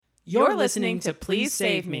You're listening to Please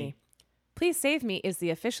Save Me. Please Save Me is the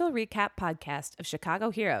official recap podcast of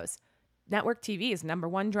Chicago Heroes, network TV's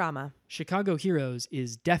 #1 drama. Chicago Heroes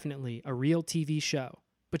is definitely a real TV show,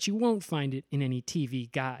 but you won't find it in any TV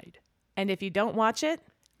guide. And if you don't watch it,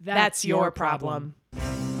 that's your problem.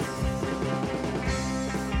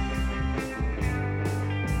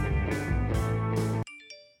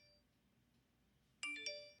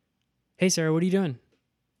 Hey, Sarah, what are you doing?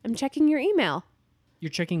 I'm checking your email. You're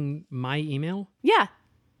checking my email? Yeah.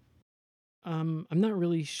 I'm not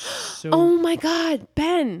really so... Oh my God,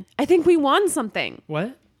 Ben, I think we won something.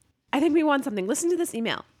 What? I think we won something. Listen to this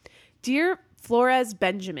email. Dear Flores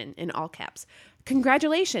Benjamin, in all caps,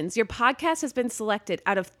 congratulations. Your podcast has been selected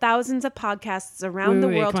out of thousands of podcasts around the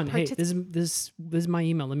world. Come on. Hey, this is my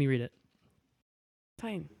email. Let me read it.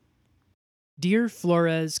 Fine. Dear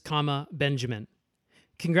Flores, Benjamin,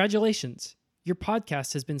 congratulations. Your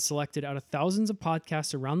podcast has been selected out of thousands of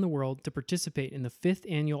podcasts around the world to participate in the 5th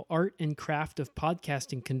Annual Art and Craft of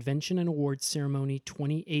Podcasting Convention and Awards Ceremony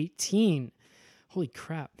 2018. Holy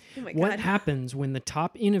crap. Oh my What God. happens when the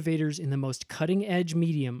top innovators in the most cutting-edge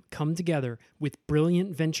medium come together with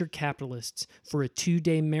brilliant venture capitalists for a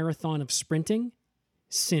 2-day marathon of sprinting?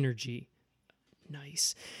 Synergy.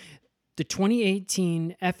 Nice. The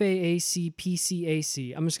 2018 FAAC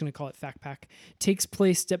PCAC, I'm just going to call it FactPack, takes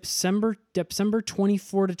place December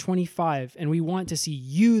 24 to 25, and we want to see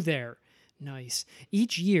you there. Nice.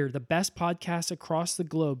 Each year, the best podcasts across the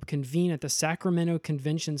globe convene at the Sacramento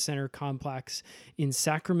Convention Center complex in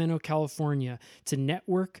Sacramento, California to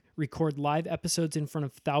network, record live episodes in front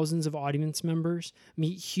of thousands of audience members,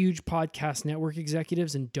 meet huge podcast network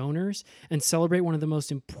executives and donors, and celebrate one of the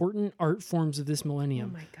most important art forms of this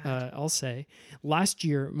millennium. Oh my God. I'll say. Last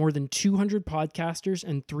year, more than 200 podcasters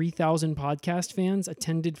and 3,000 podcast fans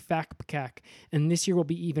attended FactPack, and this year will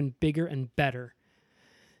be even bigger and better.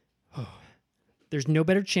 There's no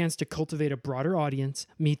better chance to cultivate a broader audience,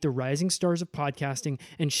 meet the rising stars of podcasting,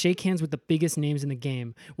 and shake hands with the biggest names in the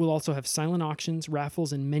game. We'll also have silent auctions,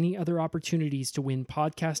 raffles, and many other opportunities to win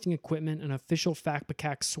podcasting equipment and official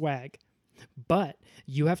FactPack swag. But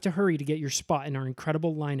you have to hurry to get your spot in our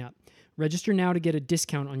incredible lineup. Register now to get a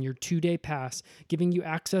discount on your 2-day pass, giving you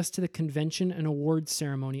access to the convention and awards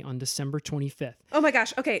ceremony on December 25th. Oh my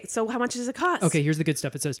gosh. Okay, so how much does it cost? Okay, here's the good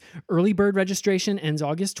stuff. It says, early bird registration ends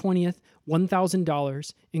August 20th,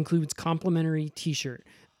 $1,000, includes complimentary t-shirt.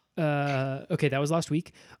 Okay, that was last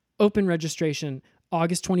week. Open registration,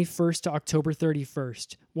 August 21st to October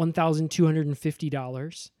 31st,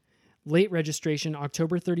 $1,250. Late registration,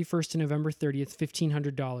 October 31st to November 30th,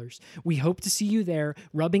 $1,500. We hope to see you there,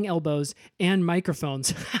 rubbing elbows and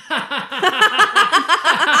microphones.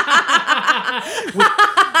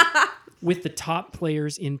 with the top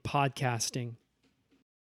players in podcasting.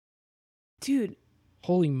 Dude.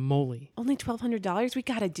 Holy moly. Only $1,200? We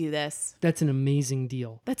got to do this. That's an amazing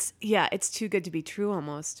deal. It's too good to be true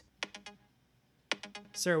almost.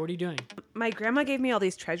 Sarah, what are you doing? My grandma gave me all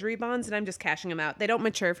these treasury bonds and I'm just cashing them out. They don't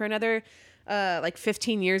mature for another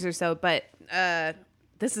 15 years or so, but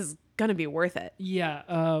this is going to be worth it.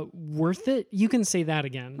 Yeah, worth it? You can say that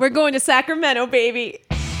again. We're going to Sacramento, baby.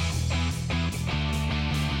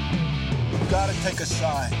 You gotta take a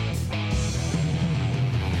side.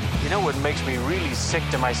 You know what makes me really sick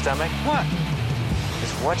to my stomach? What?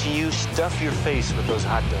 Is watching you stuff your face with those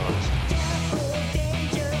hot dogs.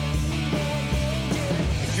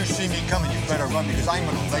 If you see me coming, you better run because I'm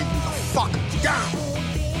gonna lay you the fuck down.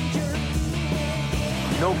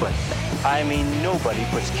 Nobody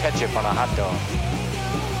puts ketchup on a hot dog.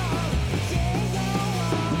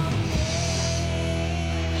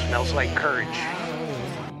 Smells like courage.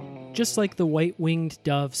 Just like the white-winged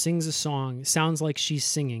dove sings a song, sounds like she's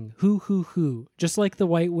singing. Hoo, hoo, hoo. Just like the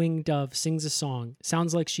white-winged dove sings a song,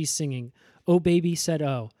 sounds like she's singing. Oh, baby said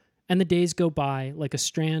oh. And the days go by like a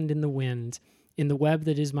strand in the wind. In the web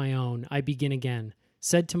that is my own, I begin again.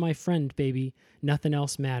 Said to my friend, baby, nothing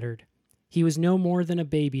else mattered. He was no more than a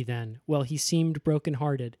baby then. Well, he seemed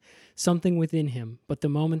broken-hearted. Something within him. But the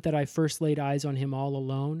moment that I first laid eyes on him all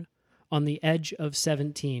alone, on the edge of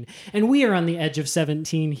 17. And we are on the edge of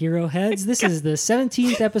 17, Hero Heads. This is the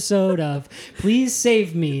 17th episode of Please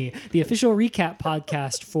Save Me, the official recap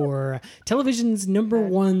podcast for television's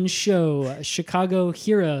 #1 show, Chicago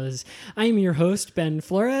Heroes. I am your host, Ben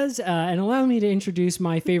Flores, and allow me to introduce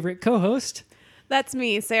my favorite co-host. That's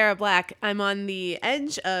me, Sarah Black. I'm on the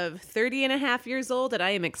edge of 30 and a half years old, and I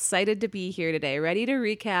am excited to be here today, ready to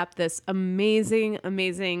recap this amazing,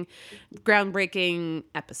 groundbreaking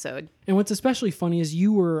episode. And what's especially funny is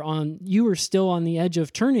you were still on the edge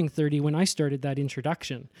of turning 30 when I started that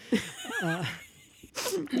introduction.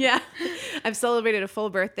 Yeah. I've celebrated a full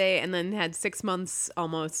birthday and then had 6 months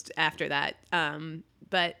almost after that.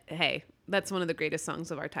 But hey, that's one of the greatest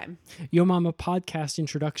songs of our time. Yo Mama podcast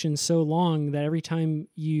introduction so long that every time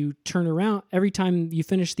you turn around, every time you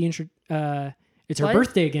finish the intro, it's her What?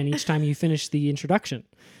 birthday again each time you finish the introduction.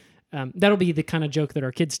 That'll be the kind of joke that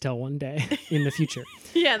our kids tell one day in the future.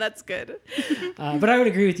 Yeah, that's good. But I would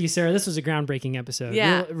agree with you, Sarah. This was a groundbreaking episode.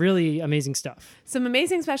 Yeah. Really amazing stuff. Some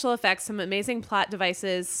amazing special effects, some amazing plot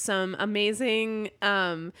devices, some amazing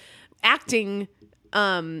acting.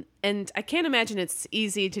 And I can't imagine it's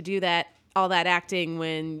easy to do all that acting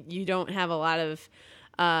when you don't have a lot of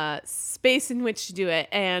space in which to do it.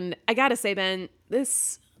 And I gotta say, Ben,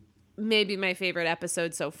 this may be my favorite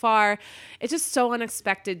episode so far. It's just so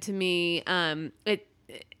unexpected to me.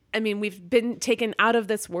 We've been taken out of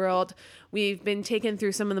this world. We've been taken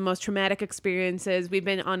through some of the most traumatic experiences. We've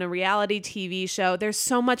been on a reality TV show. There's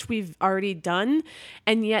so much we've already done,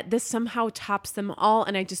 and yet this somehow tops them all,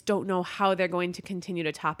 and I just don't know how they're going to continue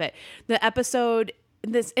to top it.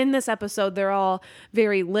 In this episode, they're all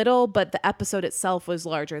very little, but the episode itself was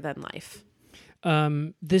larger than life.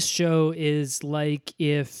 This show is like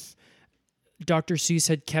if Dr. Seuss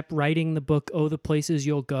had kept writing the book, Oh, the Places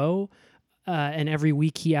You'll Go, and every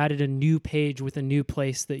week he added a new page with a new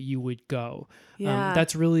place that you would go. Yeah.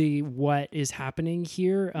 That's really what is happening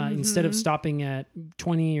here. Instead of stopping at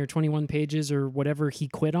 20 or 21 pages or whatever he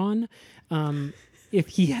quit on, if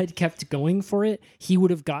he had kept going for it, he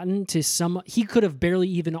would have gotten to he could have barely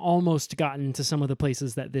even almost gotten to some of the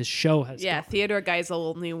places that this show has Yeah, gone. Theodore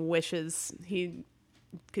Geisel only wishes he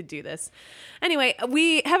could do this. Anyway,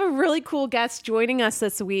 we have a really cool guest joining us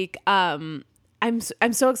this week. I'm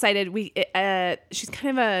so excited. She's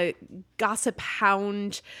kind of a gossip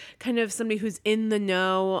hound, kind of somebody who's in the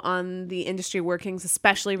know on the industry workings,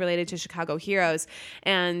 especially related to Chicago Heroes.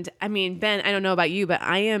 And I mean, Ben, I don't know about you, but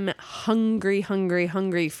I am hungry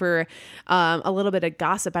for a little bit of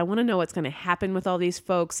gossip. I want to know what's going to happen with all these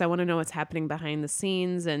folks. I want to know what's happening behind the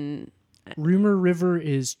scenes. And Rumor River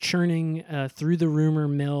is churning through the rumor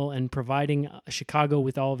mill and providing Chicago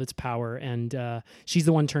with all of its power, and she's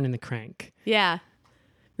the one turning the crank. yeah,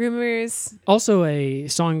 rumors. Also a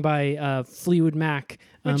song by Fleetwood Mac,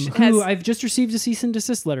 Which who has- I've just received a cease and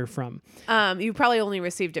desist letter from. You probably only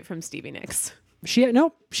received it from Stevie Nicks. She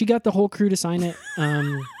got the whole crew to sign it.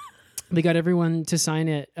 They got everyone to sign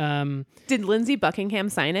it. Did Lindsey Buckingham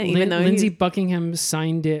sign it? Even though Lindsey Buckingham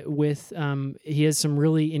signed it with, he has some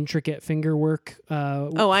really intricate finger work I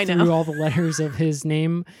know. through all the letters of his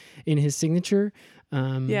name in his signature.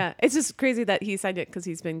 yeah, it's just crazy that he signed it because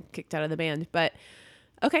he's been kicked out of the band. But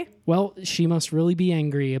okay, Well, she must really be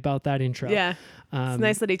angry about that intro. yeah, it's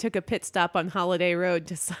nice that he took a pit stop on Holiday Road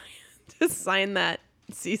to sign that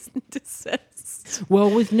cease and desist. Well,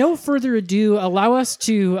 with no further ado, allow us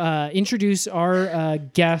to introduce our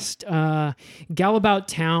guest, gal about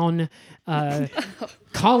town,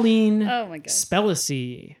 Colleen Oh my gosh.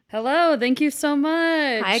 Spellacy. Hello, thank you so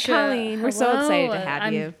much. Hi, Colleen. We're so hello. excited to have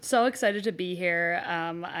I'm you. so excited to be here.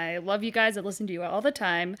 I love you guys. I listen to you all the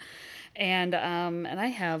time, and I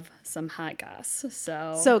have some hot goss.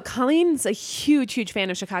 So Colleen's a huge fan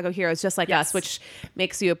of Chicago Heroes, just like us, which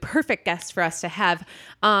makes you a perfect guest for us to have.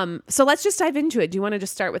 So let's just dive into it. Do you want to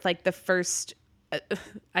just start with like the first?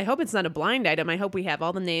 I hope it's not a blind item. I hope we have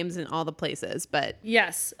all the names and all the places. But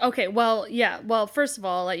Yes. Okay. Well, yeah. Well, first of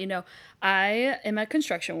all, I'll let you know, I am a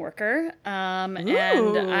construction worker, and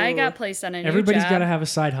I got placed on a new Everybody's job. got to have a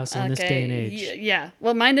side hustle in this day and age. Yeah.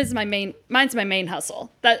 Well, mine's my main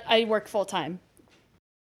hustle. That I work full time.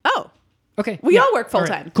 oh, Okay. We all work All right,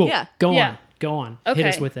 full-time. Cool. Yeah. Go Yeah. on. Go on. Okay.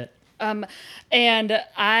 Hit us with it. And we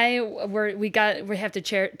have to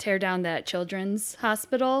tear down that children's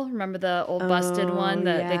hospital. Remember the old busted one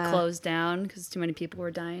that they yeah. closed down because too many people were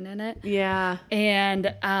dying in it. yeah.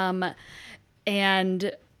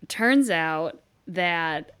 And turns out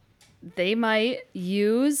that they might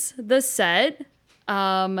use the set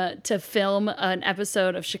to film an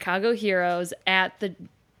episode of Chicago Heroes at the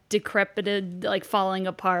decrepit, like falling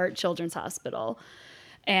apart children's hospital.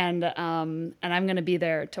 And I'm gonna be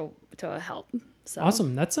there to help. So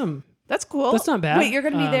Awesome. That's That's cool. That's not bad. Wait, you're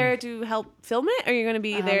going to be there to help film it, or you're going to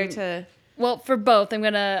be there to? well, for both, I'm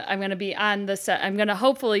gonna be on the set. I'm gonna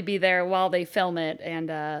hopefully be there while they film it, and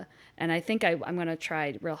I think I'm gonna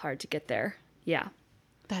try real hard to get there. Yeah.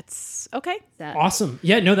 That's okay. awesome.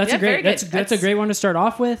 Yeah. No, that's Yeah, a great. very good. That's a great one to start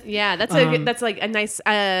off with. Yeah, that's like a nice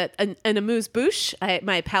an amuse bouche.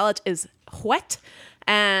 My palate is wet,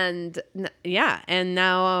 and and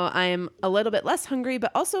now I'm a little bit less hungry,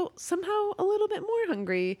 but also somehow a little bit more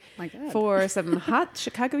hungry My God. for some hot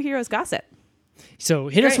Chicago Heroes gossip. So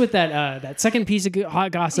hit us Great. with that second piece of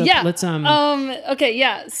hot gossip. Yeah. Let's Okay.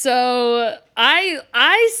 Yeah. So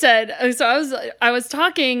I said, I was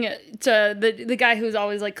talking to the guy who's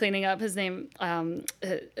always like cleaning up. His name,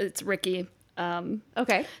 it's Ricky.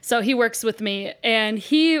 Okay. So he works with me, and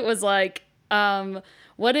he was like,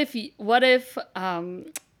 what if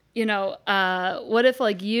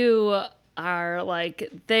like you are like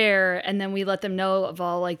there, and then we let them know of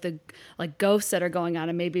all like the like ghosts that are going on,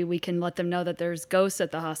 and maybe we can let them know that there's ghosts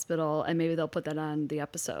at the hospital, and maybe they'll put that on the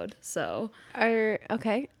episode. So Are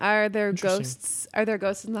there ghosts? Are there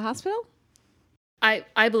ghosts in the hospital?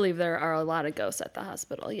 I believe there are a lot of ghosts at the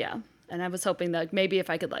hospital. Yeah. And I was hoping that maybe if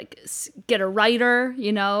I could like get a writer,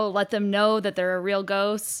 let them know that there are real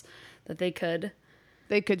ghosts, that they could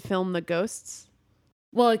film the ghosts.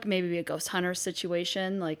 Well, like maybe a ghost hunter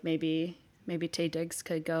situation. Like maybe Tay Diggs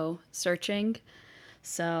could go searching.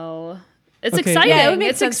 So it's Okay. exciting. Yeah, it would make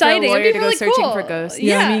it's sense for a exciting. lawyer It'd be to go really searching cool. for ghosts.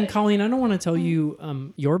 Yeah, I mean, Colleen, I don't want to tell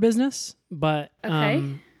you your business, but Okay.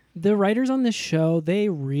 the writers on this show, they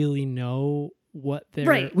really know what they're...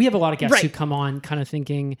 Right. We have a lot of guests who Right. come on kind of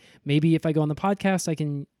thinking, maybe if I go on the podcast, I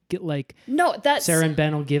can get like... No, that's Sarah and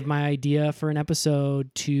Ben will give my idea for an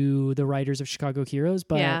episode to the writers of Chicago Heroes,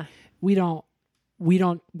 but Yeah. we don't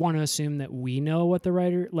want to assume that we know what the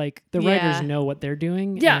writers Yeah. know what they're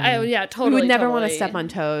doing. yeah, and totally. We would never want to totally. step on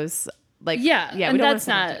toes. Like Yeah, we and don't wanna that's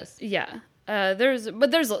step on not. toes. Yeah,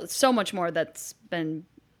 there's so much more that's been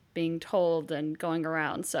being told and going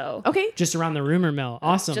around. So Okay. just around the rumor mill.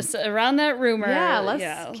 Awesome. just around that rumor. Yeah,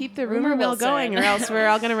 let's keep the rumor mill going, or else we're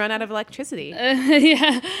all going to run out of electricity.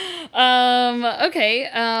 Yeah. Okay.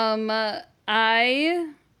 I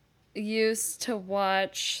used to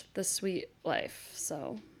watch The Sweet Life.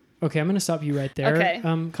 So Okay, I'm going to stop you right there, Okay.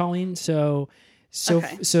 Colleen. So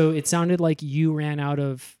Okay. it sounded like you ran out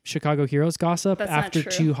of Chicago Heroes gossip That's not after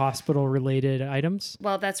true. 2 hospital-related items.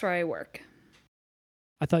 well, that's where I work.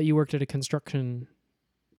 I thought you worked at a construction...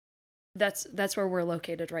 That's where we're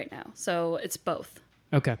located right now. So it's both.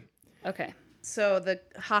 Okay. Okay. So the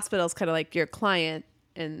hospital's kind of like your client,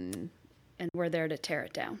 and And we're there to tear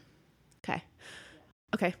it down.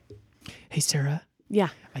 okay. Hey, Sarah, Yeah.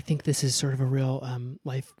 I think this is sort of a real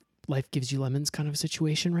life gives you lemons kind of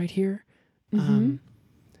situation right here.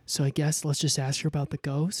 So I guess let's just ask her about the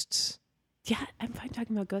ghosts. Yeah, I'm fine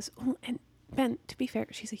talking about ghosts. Oh, and Ben, to be fair,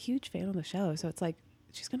 she's a huge fan of the show, so it's like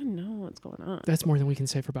she's going to know what's going on. That's more than we can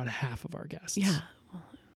say for about half of our guests. Yeah. Well,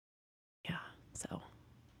 yeah. So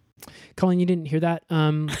Colleen, you didn't hear that.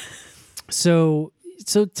 So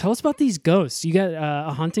tell us about these ghosts. You got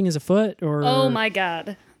a haunting is afoot, or Oh my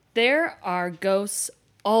God. There are ghosts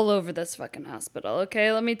all over this fucking hospital.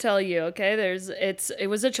 Okay, let me tell you. Okay, it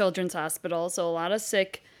was a children's hospital, so a lot of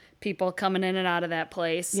sick people coming in and out of that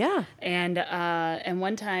place. Yeah. And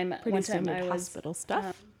one time I was hospital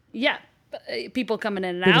stuff. yeah, people coming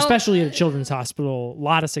in and But out. especially at a children's hospital, a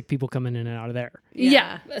lot of sick people coming in and out of there.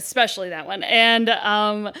 Yeah, especially that one. And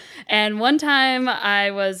one time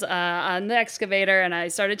I was on the excavator and I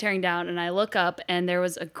started tearing down, and I look up and there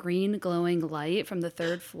was a green glowing light from the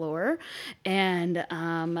 3rd floor, and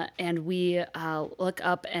we look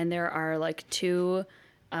up and there are like two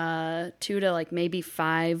to like maybe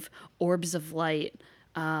 5 orbs of light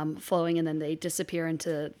flowing, and then they disappear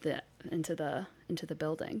into the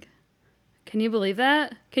building. Can you believe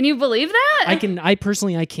that? I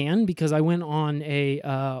personally can, because I went on a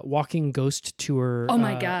walking ghost tour. Oh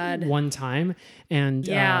my God. One time, and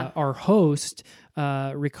Yeah. our host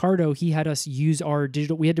Ricardo, he had us use our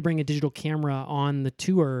digital. We had to bring a digital camera on the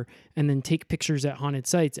tour and then take pictures at haunted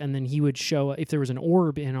sites, and then he would show if there was an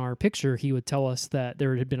orb in our picture. He would tell us that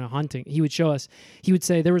there had been a haunting. He would show us. He would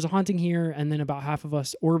say there was a haunting here, and then about half of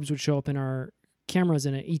us orbs would show up in our cameras,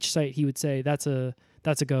 and at each site he would say that's a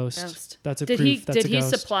ghost. That's a Did proof. That's did a he ghost.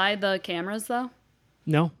 supply the cameras though?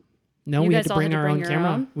 No, You we had guys to all bring our own your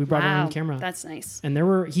camera. own? We brought our Wow, own camera. That's nice. And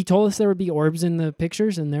he told us there would be orbs in the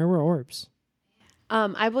pictures, and there were orbs.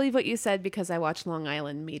 I believe what you said because I watched Long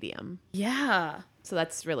Island Medium. Yeah. So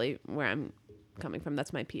that's really where I'm coming from.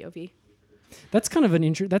 That's my POV. That's kind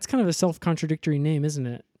of that's kind of a self-contradictory name, isn't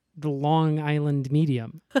it? The Long Island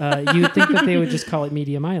Medium. You would think that they would just call it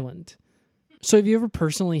Medium Island. So have you ever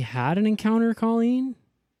personally had an encounter, Colleen?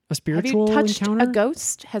 A spiritual Have you touched encounter? a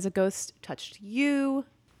ghost? Has a ghost touched you?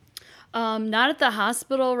 Not at the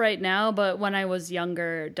hospital right now, but when I was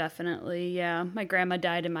younger, definitely. Yeah. My grandma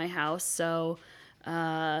died in my house, so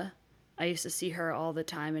I I used to see her all the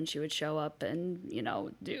time, and she would show up and,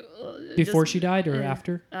 do... Before she died or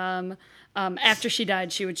after? After she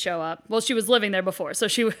died, she would show up. Well, she was living there before, so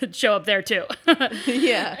she would show up there too.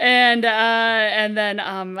 Yeah. And then,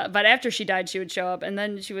 but after she died, she would show up, and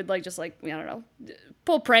then she would I don't know,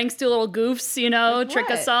 pull pranks, do little goofs, trick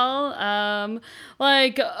what? us all.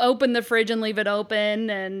 Open the fridge and leave it open,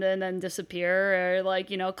 and then disappear,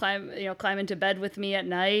 or climb into bed with me at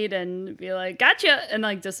night and be like, gotcha,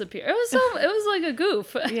 and disappear. It was like a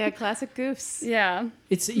goof. Yeah, classic goofs. Yeah.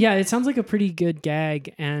 It sounds like a pretty good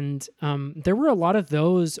gag, and there were a lot of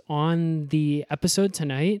those on the episode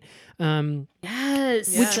tonight.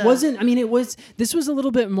 Yes. Which wasn't, this was a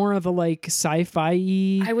little bit more of a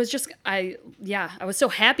sci-fi-y. I was so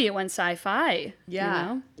happy it went sci-fi.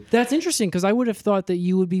 Yeah. That's interesting, because I would have thought that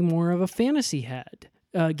you would be more of a fantasy head,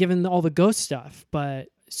 given all the ghost stuff, but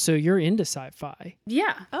so you're into sci-fi.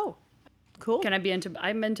 Yeah. Oh, cool.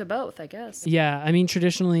 I'm into both, I guess. Yeah,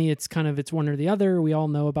 traditionally it's one or the other. We all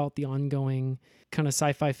know about the ongoing kind of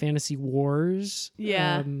sci-fi fantasy wars.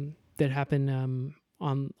 Yeah. That happen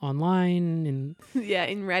online and Yeah,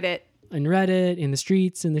 in Reddit. in the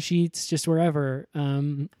streets, in the sheets, just wherever.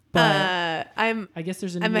 But I guess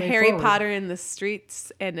there's I'm a Harry Potter in the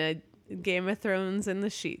streets and a Game of Thrones in the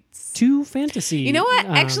sheets. 2 fantasy. You know what?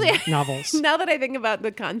 Actually, novels. Now that I think about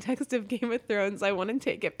the context of Game of Thrones, I want to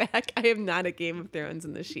take it back. I am not a Game of Thrones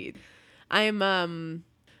in the sheet. I'm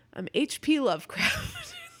H.P.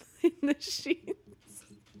 Lovecraft in the sheets.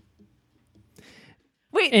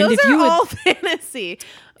 Wait, And those if are you would- all fantasy.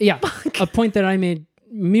 Yeah, a point that I made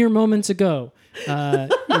mere moments ago.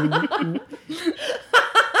 Fuck.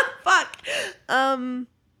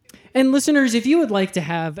 And listeners, if you would like to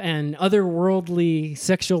have an otherworldly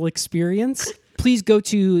sexual experience, please go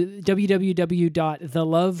to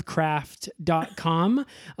www.thelovecraft.com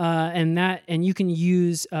and you can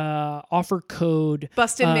use offer code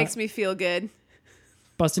Bustin' makes me feel good.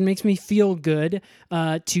 Bustin' Makes Me Feel Good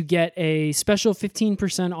to get a special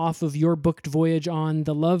 15% off of your booked voyage on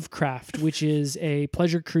the Lovecraft, which is a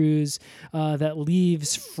pleasure cruise that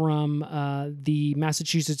leaves from the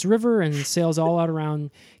Massachusetts River and sails all out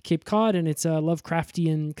around Cape Cod, and it's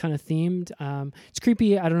Lovecraftian kind of themed. It's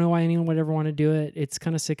creepy. I don't know why anyone would ever want to do it. It's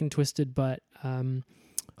kind of sick and twisted, but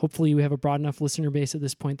hopefully we have a broad enough listener base at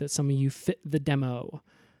this point that some of you fit the demo.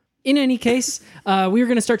 In any case, we were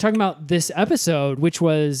going to start talking about this episode, which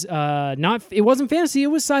was it wasn't fantasy, it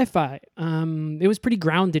was sci-fi. It was pretty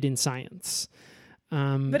grounded in science.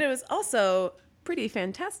 But it was also pretty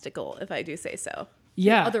fantastical, if I do say so.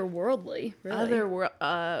 Yeah. Otherworldly, really.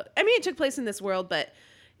 It took place in this world, but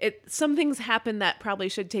some things happened that probably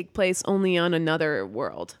should take place only on another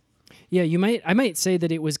world. Yeah, I might say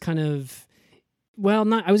that it was kind of, well,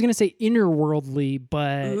 I was going to say innerworldly,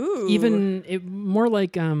 but more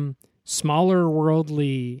like smaller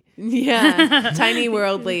worldly. Yeah, tiny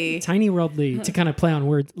worldly. Tiny worldly, to kind of play on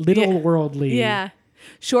words. Little worldly. Yeah.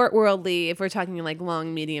 Short worldly, if we're talking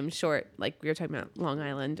long, medium, short, like we were talking about Long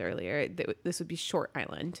Island earlier, this would be Short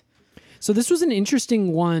Island. So this was an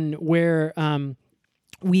interesting one where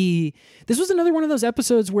this was another one of those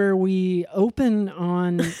episodes where we open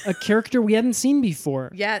on a character we hadn't seen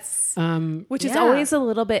before. Yes. Which is Yeah. always a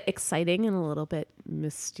little bit exciting and a little bit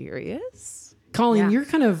mysterious. Colleen, Yeah.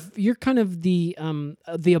 you're kind of the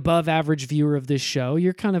above average viewer of this show.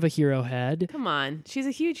 You're kind of a hero head. Come on. She's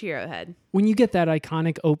a huge hero head. When you get that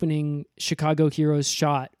iconic opening Chicago Heroes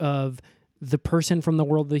shot of the person from the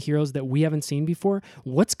world of the heroes that we haven't seen before,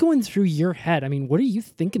 what's going through your head? What are you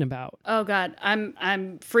thinking about? Oh God, I'm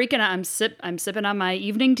freaking out. I'm sipping on my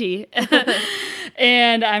evening tea,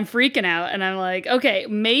 and I'm freaking out. And I'm like, okay,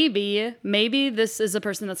 maybe this is a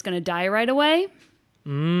person that's going to die right away.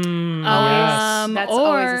 Yes. That's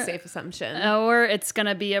always a safe assumption. Or it's going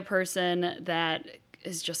to be a person that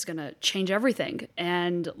is just going to change everything.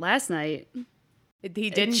 And last night, He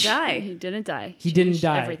didn't die. He didn't die. He didn't Changed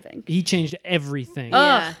die. Everything. He changed everything.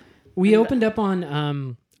 Yeah. We opened up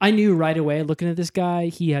on I knew right away looking at this guy,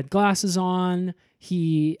 he had glasses on.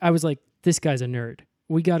 I was like, this guy's a nerd.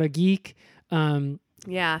 We got a geek.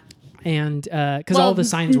 Yeah. And because all the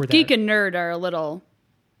signs were there. Geek and nerd are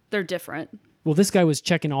they're different. Well, this guy was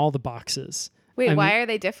checking all the boxes. Wait, why are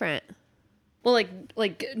they different? Well,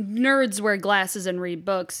 like nerds wear glasses and read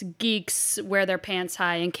books. Geeks wear their pants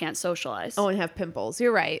high and can't socialize. Oh, and have pimples.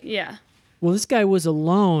 You're right. Yeah. Well, this guy was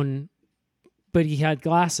alone, but he had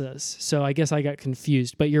glasses. So I guess I got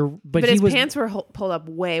confused. But But his pants were pulled up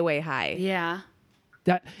way, way high. Yeah.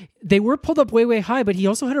 that they were pulled up way, way high, but he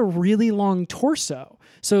also had a really long torso.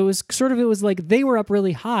 So it was like they were up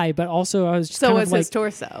really high, but also I was just So kind was of like, his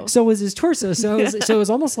torso. So was his torso. So it was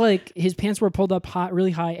almost like his pants were pulled up high,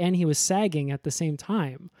 really high, and he was sagging at the same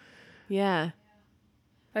time. Yeah.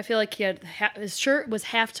 I feel like he had his shirt was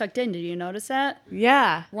half tucked in. Did you notice that?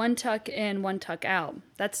 Yeah. One tuck in, one tuck out.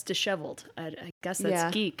 That's disheveled. I guess that's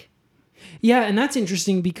Yeah. geek. Yeah, and that's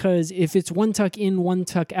interesting because if it's one tuck in, one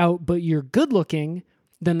tuck out, but you're good looking,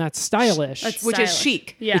 then that's stylish. Which is Stylish.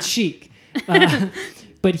 chic. Yeah. It's chic.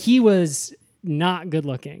 But he was not good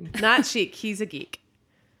looking. Not chic. He's a geek.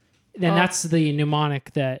 And that's the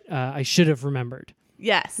mnemonic that I should have remembered.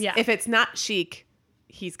 Yes. Yeah. If it's not chic,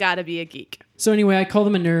 he's got to be a geek. So anyway, I call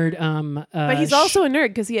him a nerd. But he's also a nerd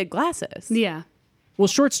because he had glasses. Yeah. Well,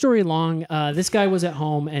 short story long, this guy was at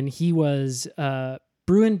home and he was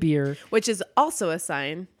brewing beer. Which is also a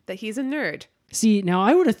sign that he's a nerd. See, now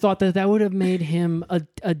I would have thought that would have made him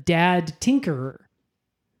a dad tinkerer.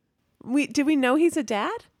 Did we know he's a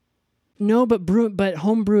dad? No, but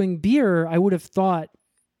home brewing beer, I would have thought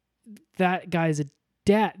that guy's a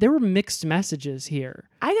dad. There were mixed messages here.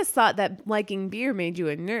 I just thought that liking beer made you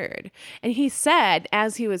a nerd. And he said,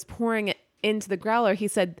 as he was pouring it into the growler, he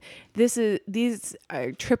said, these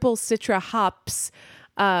are triple Citra hops.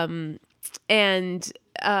 And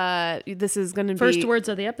this is going to be... First words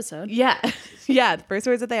of the episode. Yeah. Yeah. The first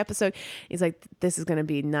words of the episode. He's like, this is going to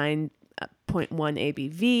be 9.1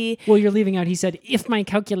 ABV. Well, you're leaving out, he said, if my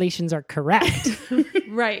calculations are correct.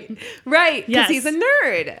 Right. Right. Because Yes. he's a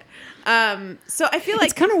nerd. So I feel like...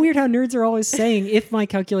 It's kind of weird how nerds are always saying, if my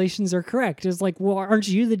calculations are correct. It's like, well, aren't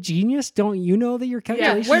you the genius? Don't you know that your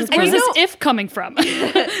calculations Where's are correct? this if coming from?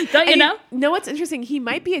 Don't you know? No, what's interesting? He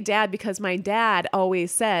might be a dad because my dad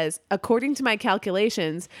always says, according to my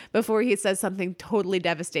calculations, before he says something totally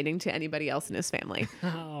devastating to anybody else in his family.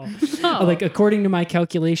 Like, according to my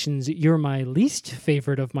calculations, you're my least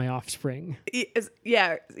favorite of my offspring.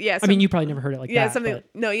 Yeah. Yeah. I mean, you probably never heard it like yeah, that. something. but-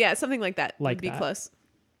 No, yeah, something like that Like would be that. close.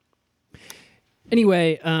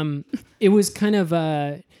 Anyway, it was kind of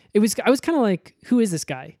I was kind of like, who is this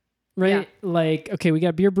guy? Right? Yeah. Like, okay, we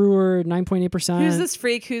got beer brewer, 9.8%. Who's this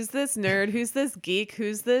freak? Who's this nerd? Who's this geek?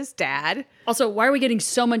 Who's this dad? Also, why are we getting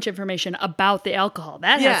so much information about the alcohol?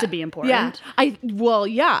 That has to be important. Yeah.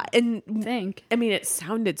 And I think. I mean, it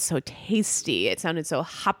sounded so tasty. It sounded so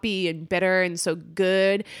hoppy and bitter and so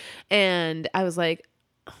good. And I was like,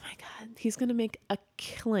 oh my God, he's going to make a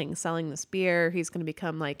killing selling this beer. He's going to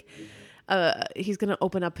become like, he's going to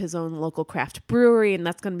open up his own local craft brewery. And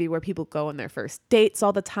that's going to be where people go on their first dates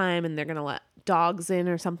all the time. And they're going to let dogs in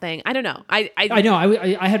or something. I don't know. I know.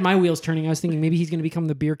 I had my wheels turning. I was thinking maybe he's going to become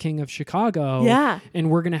the beer king of Chicago. Yeah. And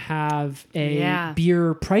we're going to have a Yeah.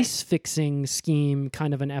 beer price fixing scheme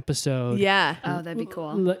kind of an episode. Yeah. Oh, that'd be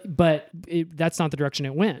cool. But that's not the direction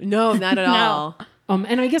it went. No, not at all.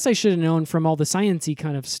 And I guess I should have known from all the sciencey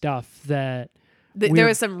kind of stuff that There we're-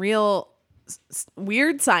 was some real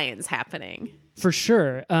weird science happening. for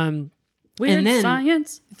sure. Weird and then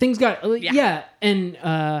science. things got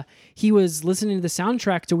and he was listening to the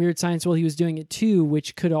soundtrack to Weird Science while he was doing it too,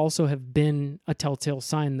 which could also have been a telltale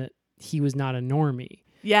sign that he was not a normie.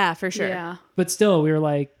 Yeah, for sure. Yeah. But still, we were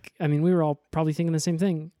like, I mean, we were all probably thinking the same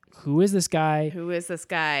thing. Who is this guy? Who is this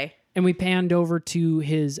guy? And we panned over to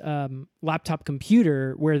his laptop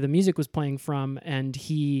computer where the music was playing from. And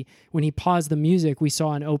when he paused the music, we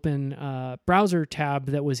saw an open browser tab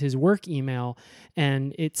that was his work email.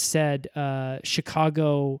 And it said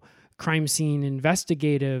Chicago Crime Scene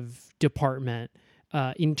Investigative Department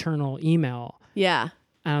internal email. Yeah.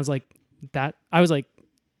 And I was like,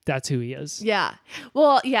 that's who he is. Yeah.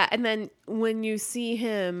 Well, yeah. And then when you see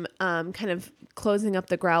him kind of closing up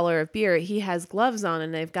the growler of beer, he has gloves on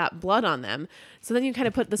and they've got blood on them. So then you kind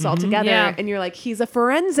of put this all together Yeah. and you're like, he's a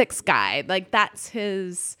forensics guy. Like that's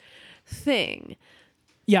his thing.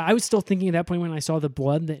 Yeah, I was still thinking at that point when I saw the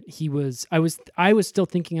blood that he was. I was still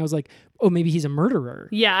thinking. I was like, oh, maybe he's a murderer.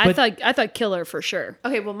 Yeah, But I thought killer for sure.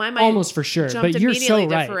 Okay. Well, my mind almost for sure. jumped But you're immediately so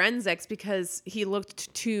to right. forensics because he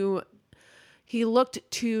looked too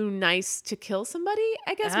nice to kill somebody.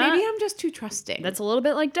 I guess maybe I'm just too trusting. That's a little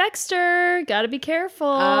bit like Dexter. Got to be careful.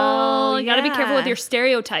 Oh, You got to be careful yeah. with your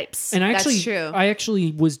stereotypes. And That's true. I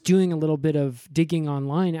actually was doing a little bit of digging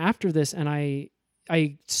online after this, and I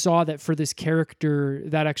saw that for this character,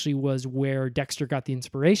 that actually was where Dexter got the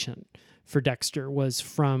inspiration for Dexter, was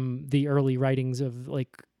from the early writings of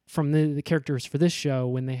from the characters for this show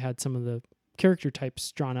when they had some of the character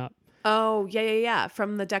types drawn up. Oh, yeah.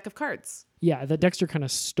 From the deck of cards. Yeah, that Dexter kind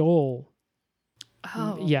of stole.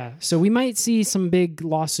 Oh. Yeah, so we might see some big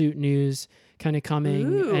lawsuit news kind of coming.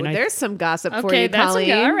 Ooh, and there's some gossip for Okay, you, that's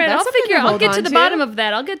Colleen. okay. All right, That's I'll something figure. I'll hold get to on the bottom of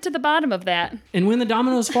that. I'll get to the bottom of that. And when the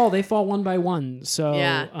dominoes fall, they fall one by one. So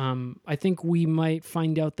Yeah. I think we might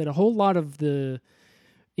find out that a whole lot of the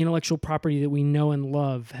intellectual property that we know and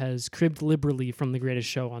love has cribbed liberally from the greatest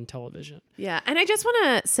show on television. Yeah, and I just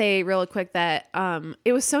want to say real quick that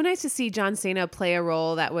it was so nice to see John Cena play a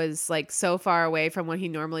role that was like so far away from what he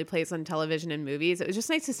normally plays on television and movies. It was just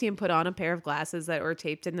nice to see him put on a pair of glasses that were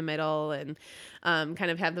taped in the middle and kind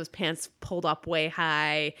of have those pants pulled up way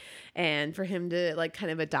high, and for him to like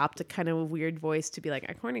kind of adopt a kind of weird voice to be like,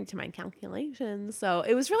 according to my calculations. So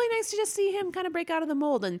it was really nice to just see him kind of break out of the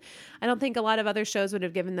mold, and I don't think a lot of other shows would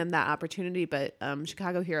have given them that opportunity, but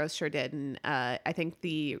Chicago Heroes sure did, and I think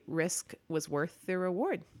the risk was worth the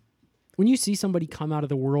reward. When you see somebody come out of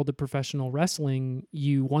the world of professional wrestling,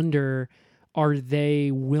 you wonder, are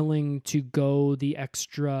they willing to go the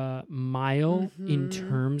extra mile in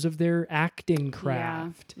terms of their acting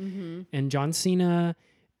craft? And John Cena,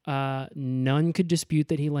 none could dispute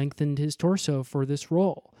that he lengthened his torso for this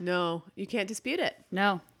role. No, you can't dispute it.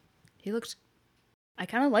 No, he looks. I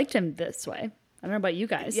kind of liked him this way. I don't know about you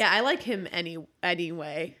guys. Yeah, I like him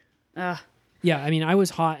anyway. Yeah, I mean, I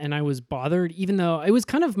was hot and I was bothered, even though it was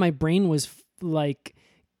kind of, my brain was like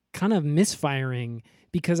kind of misfiring,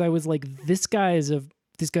 because I was like, this guy's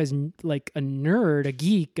like a nerd, a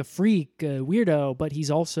geek, a freak, a weirdo, but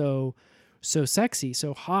he's also so sexy,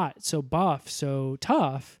 so hot, so buff, so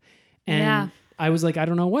tough. And Yeah. I was like, I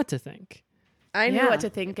don't know what to think. I knew Yeah. what to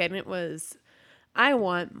think, and it was, I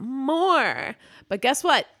want more. But guess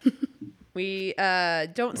what? We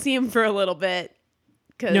don't see him for a little bit.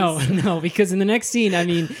 No, because in the next scene, I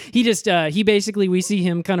mean, he basically, we see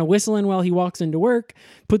him kind of whistling while he walks into work,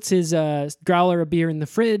 puts his growler of beer in the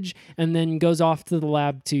fridge, and then goes off to the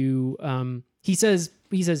lab to, he says,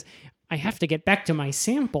 I have to get back to my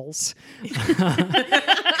samples.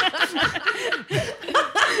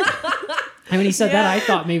 And when he said that, I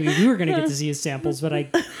thought maybe we were going to get to see his samples, but I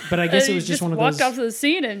guess it was just one of those. Walked off to the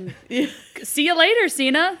scene and see you later,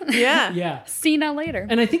 Cena. Yeah. Yeah. Cena later.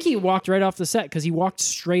 And I think he walked right off the set, because he walked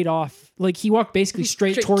straight off, like he walked basically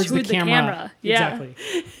straight towards the to the camera. camera. Yeah.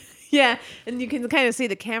 Exactly. Yeah, and you can kind of see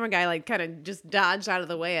the camera guy like kind of just dodged out of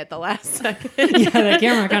the way at the last second. Yeah, the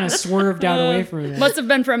camera kind of swerved out away from him. Must have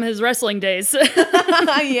been from his wrestling days.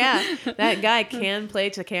 Yeah, that guy can play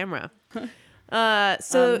to camera.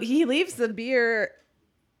 So he leaves the beer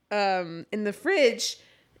in the fridge,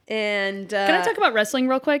 and Can I talk about wrestling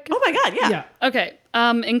real quick? oh my god, yeah. Yeah. Okay.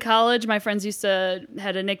 In college, my friends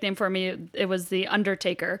had a nickname for me. It was the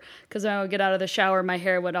Undertaker, because when I would get out of the shower, my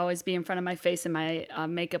hair would always be in front of my face, and my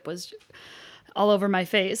makeup was all over my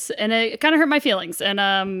face, and it kind of hurt my feelings. And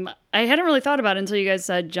I hadn't really thought about it until you guys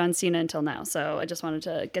said John Cena until now. So I just wanted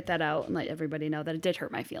to get that out and let everybody know that it did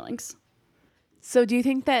hurt my feelings. So do you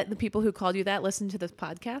think that the people who called you that listen to this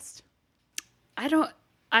podcast? I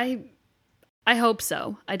hope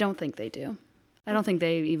so. I don't think they do. I don't think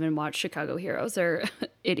they even watch Chicago Heroes. They're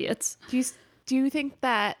idiots. Do you think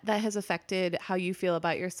that has affected how you feel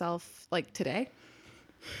about yourself like today?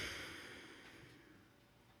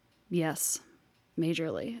 Yes,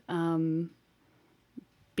 majorly.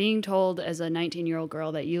 Being told as a 19-year-old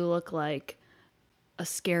girl that you look like a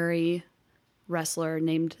scary wrestler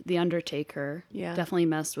named The Undertaker definitely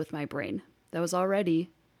messed with my brain. That was already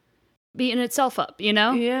beating itself up, you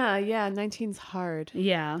know? Yeah. 19's hard.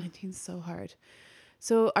 Yeah. 19's so hard.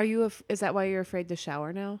 So is that why you're afraid to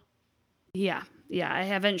shower now? Yeah. I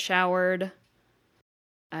haven't showered.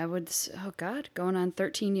 Going on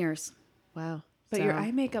 13 years. Wow. But your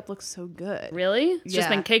eye makeup looks so good. Really? It's just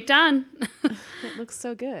Yeah. been caked on. It looks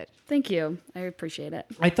so good. Thank you. I appreciate it.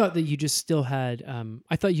 I thought that you just still had,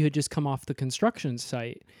 I thought you had just come off the construction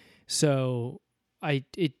site. So I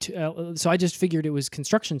just figured it was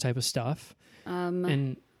construction type of stuff.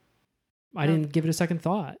 And I didn't give it a second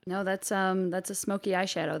thought. No, that's a smoky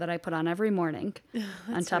eyeshadow that I put on every morning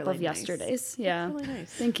on top really of nice. yesterday's. Yeah. Really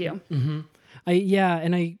nice. Thank you.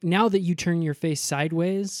 Now that you turn your face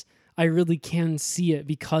sideways, I really can see it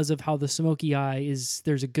because of how the smoky eye is.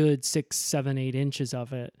 There's a good 6, 7, 8 inches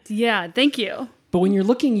of it. Yeah, thank you. But when you're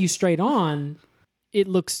looking you straight on, it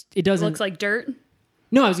doesn't. It looks like dirt.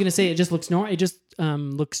 No, I was going to say it just looks normal. It just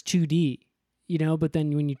looks 2D, you know, but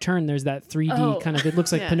then when you turn, there's that 3D kind of, it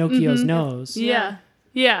looks like Pinocchio's nose. Yeah.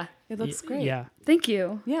 It looks great. Yeah. Thank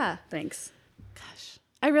you. Yeah. Thanks.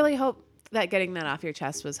 I really hope that getting that off your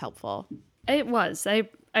chest was helpful. It was. I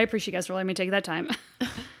appreciate you guys for letting me take that time.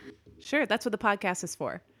 Sure. That's what the podcast is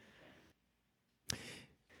for.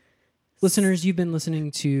 Listeners, you've been listening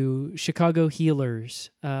to Chicago Healers,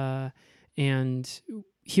 and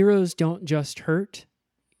heroes don't just hurt.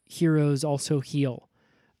 heroes also heal.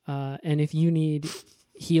 And if you need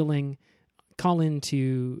healing, call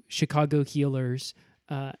into Chicago Healers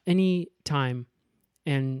anytime.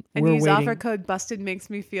 And we're use waiting. offer code BUSTED makes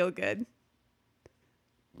me feel good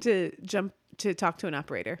to jump to talk to an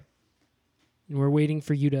operator. And we're waiting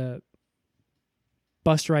for you to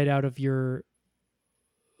bust right out of your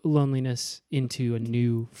loneliness into a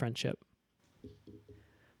new friendship.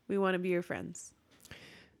 We want to be your friends.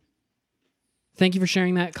 Thank you for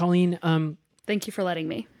sharing that, Colleen. Thank you for letting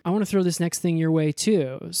me. I want to throw this next thing your way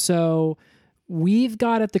too. So we've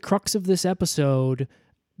got at the crux of this episode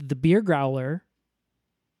the beer growler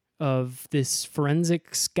of this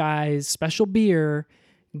forensics guy's special beer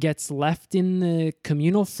gets left in the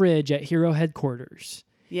communal fridge at Hero headquarters.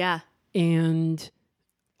 Yeah. And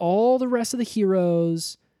all the rest of the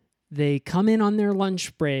heroes, they come in on their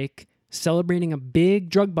lunch break celebrating a big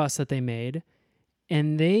drug bust that they made.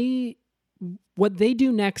 And what they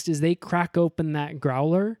do next is they crack open that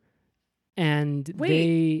growler and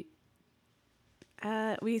we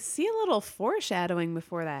see a little foreshadowing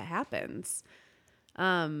before that happens.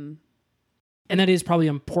 And that is probably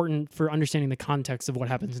important for understanding the context of what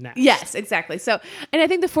happens next. Yes, exactly. So, and I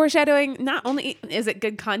think the foreshadowing, not only is it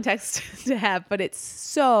good context to have, but it's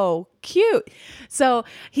so cute. So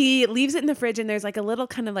he leaves it in the fridge and there's like a little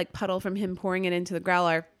kind of like puddle from him pouring it into the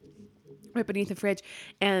growler right beneath the fridge.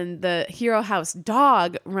 And the Hero House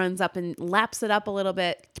dog runs up and laps it up a little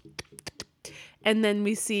bit. And then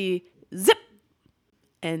we see zip.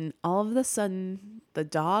 And all of a sudden, the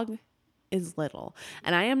dog is little.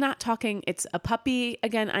 And I am not talking, it's a puppy.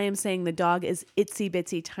 Again, I am saying the dog is itsy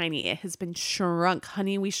bitsy tiny. It has been shrunk.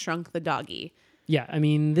 Honey, we shrunk the doggy. Yeah, I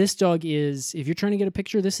mean, this dog is, if you're trying to get a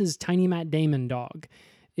picture, this is Tiny Matt Damon dog.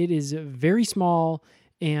 It is very small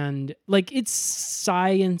and like it's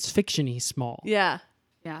science fiction-y small. Yeah.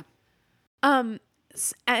 Yeah.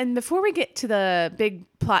 And before we get to the big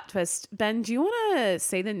plot twist, Ben, do you want to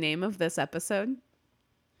say the name of this episode?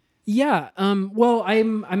 Yeah. Well,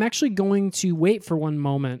 I'm actually going to wait for one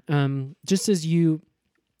moment. Just as you,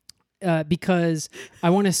 because I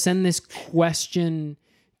want to send this question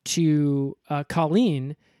to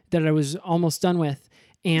Colleen that I was almost done with,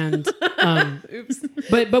 and Oops.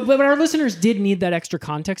 but our listeners did need that extra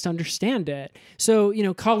context to understand it. So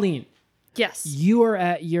Colleen, Yes. you are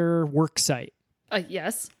at your work site.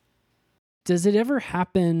 Yes. Does it ever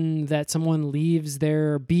happen that someone leaves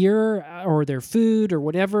their beer or their food or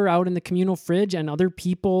whatever out in the communal fridge and other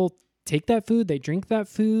people take that food, they drink that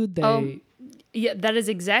food, Yeah, that is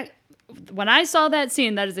exact. When I saw that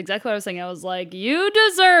scene, that is exactly what I was saying. I was like, you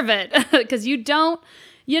deserve it because you don't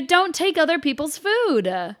take other people's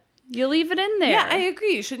food. You leave it in there. Yeah, I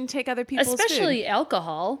agree. You shouldn't take other people's especially food.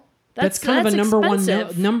 alcohol. that's kind of a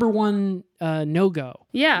expensive. number one no-go.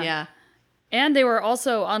 Yeah. Yeah. And they were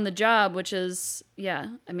also on the job, which is, I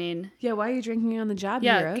mean, Yeah, why are you drinking on the job,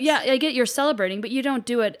 yeah, heroes? yeah, I get you're celebrating, but you don't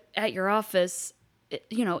do it at your office,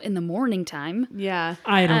 in the morning time. Yeah.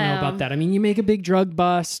 I don't know about that. I mean, you make a big drug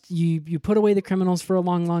bust, you put away the criminals for a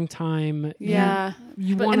long, long time. Yeah.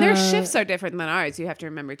 You But, wanna, and their shifts are different than ours. You have to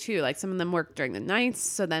remember too. Like some of them work during the nights,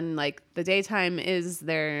 so then like the daytime is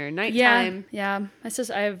their nighttime. Yeah.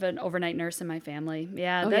 I have an overnight nurse in my family.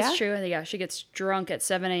 Yeah, Oh, that's yeah? true. And yeah, she gets drunk at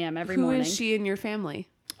 7 a.m. every Who morning. is she in your family?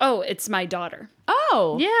 Oh, it's my daughter.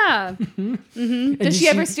 Oh. Yeah. Does she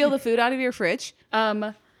ever steal the food out of your fridge?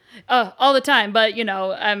 All the time, but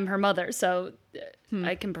I'm her mother, so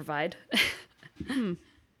I can provide.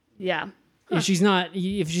 Yeah. if she's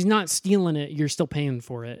not stealing it, you're still paying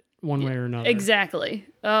for it one way or another. Exactly.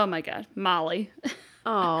 Oh my God. Molly.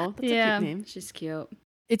 Oh, that's a Yeah. cute name. She's cute.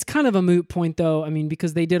 It's kind of a moot point though. I mean,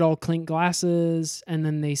 because they did all clink glasses and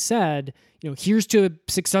then they said, here's to a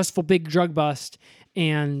successful big drug bust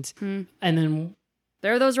and then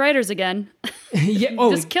There are those writers again. yeah,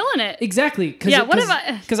 Just killing it. exactly. Yeah, what am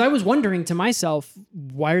I- Because I was wondering to myself,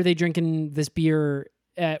 why are they drinking this beer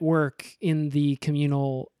at work in the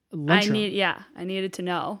communal lunchroom? I needed to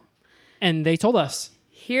know. And they told us.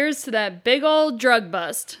 Here's to that big old drug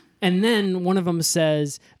bust. And then one of them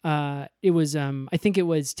says, it was, I think it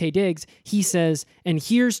was Taye Diggs. He says, and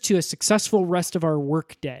here's to a successful rest of our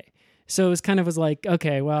work day. So it was kind of like,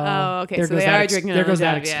 okay, well, Oh, okay. there So goes they that are drinking there on the goes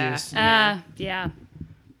that job, excuse. Yeah.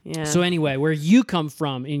 Yeah. So anyway, where you come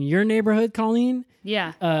from in your neighborhood, Colleen,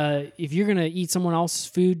 Yeah. if you're gonna eat someone else's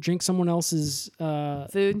food, drink someone else's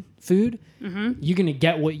food. you're gonna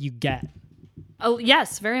get what you get. Oh,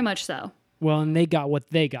 yes, very much so. Well, and they got what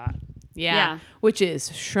they got. Yeah. Yeah. Which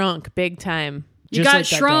is shrunk big time. You Just got like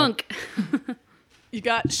that shrunk. You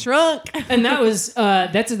got shrunk. And that was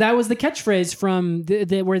that was the catchphrase from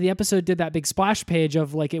where the episode did that big splash page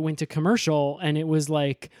of like it went to commercial, and it was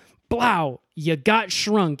like, "Blow, you got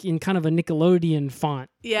shrunk" in kind of a Nickelodeon font.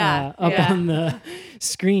 Yeah, up yeah. on the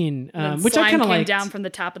screen, which Slime I kind of came liked. down from the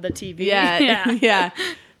top of the TV.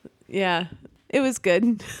 Yeah. It was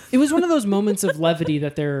good. It was one of those moments of levity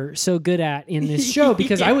that they're so good at in this show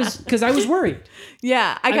because I was worried.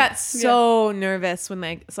 Yeah, I got so nervous when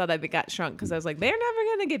I saw that they got shrunk because I was like, they're never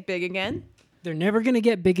gonna get big again. They're never going to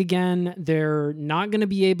get big again. They're not going to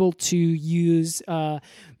be able to use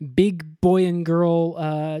big boy and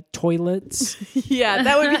girl toilets. Yeah,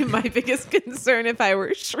 that would be my biggest concern if I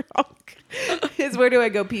were shrunk. Is where do I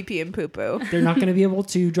go pee pee and poo poo? They're not going to be able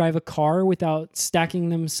to drive a car without stacking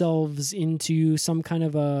themselves into some kind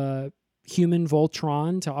of a human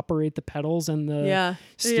Voltron to operate the pedals and the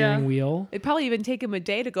steering wheel. It'd probably even take him a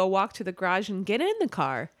day to go walk to the garage and get in the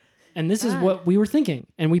car. And this is what we were thinking.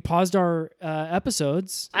 And we paused our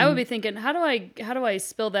episodes. I would be thinking, how do I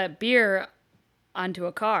spill that beer onto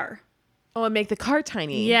a car? Oh, and make the car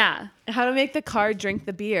tiny. Yeah. How to make the car drink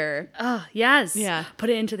the beer. Oh, yes. Yeah. Put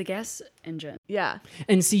it into the gas engine. Yeah.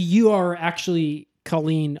 And see, you are actually,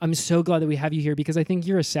 Colleen, I'm so glad that we have you here because I think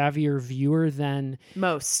you're a savvier viewer than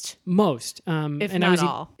Most. If not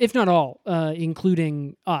all. If not all,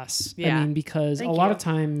 including us. Yeah. I mean, because Thank a lot you. of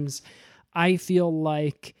times I feel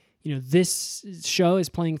like, this show is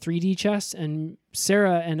playing 3D chess and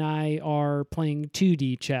Sarah and I are playing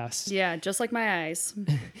 2D chess. Yeah, just like my eyes.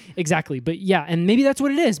 Exactly. But yeah, and maybe that's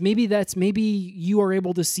what it is. Maybe you are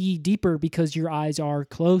able to see deeper because your eyes are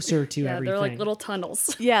closer to Yeah, everything. they're like little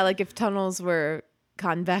tunnels. Yeah, like if tunnels were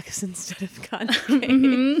convex instead of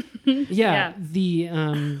concave. Yeah. Yeah. The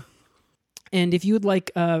and if you would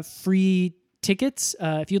like free tickets,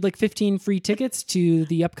 if you'd like 15 free tickets to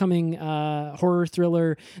the upcoming horror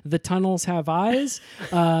thriller The Tunnels Have Eyes,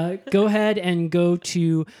 go ahead and go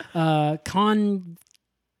to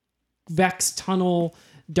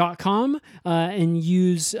convextunnel.com and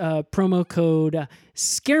use promo code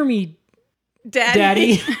Scare Me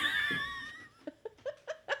Daddy.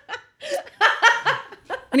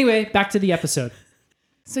 Anyway, back to the episode.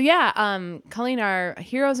 So yeah, Colleen, our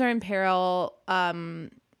heroes are in peril.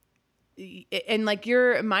 And like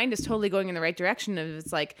your mind is totally going in the right direction. Of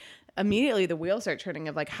it's like immediately the wheels start turning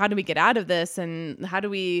of like, how do we get out of this? And how do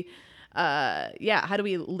we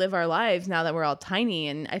live our lives now that we're all tiny?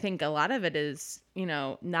 And I think a lot of it is,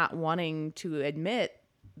 not wanting to admit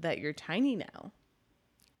that you're tiny now.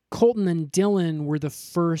 Colton and Dylan were the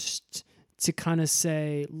first to kind of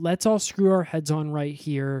say, let's all screw our heads on right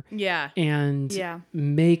here. Yeah. And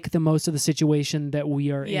make the most of the situation that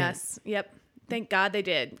we are in. Yes. Yep. Thank God they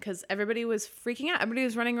did, because everybody was freaking out. Everybody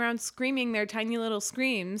was running around screaming their tiny little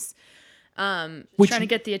screams. Trying to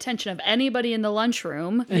get the attention of anybody in the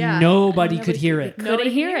lunchroom. And nobody could hear it. Couldn't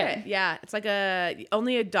hear it. Yeah. It's like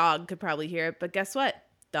only a dog could probably hear it. But guess what?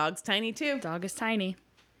 Dog's tiny too. Dog is tiny.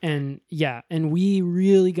 And we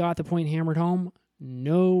really got the point hammered home.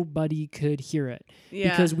 Nobody could hear it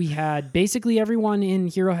because we had basically everyone in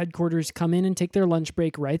hero headquarters come in and take their lunch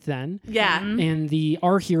break right then. Yeah. And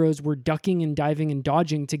our heroes were ducking and diving and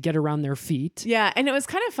dodging to get around their feet. Yeah. And it was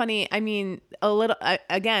kind of funny. I mean, a little,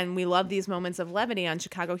 again, we love these moments of levity on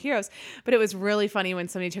Chicago Heroes, but it was really funny when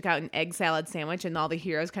somebody took out an egg salad sandwich and all the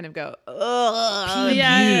heroes kind of go, ugh,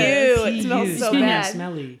 Yeah. ew, it smells so Smelly, bad.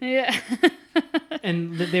 Smelly. Yeah.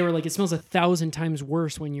 And they were like, it smells 1,000 times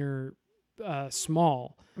worse when you're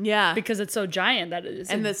small. Yeah. Because it's so giant that it is.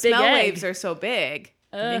 And a the big smell egg. waves are so big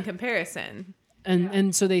in comparison.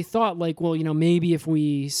 And so they thought like, well, maybe if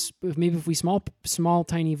we small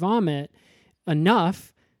tiny vomit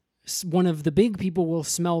enough, one of the big people will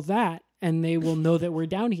smell that and they will know that we're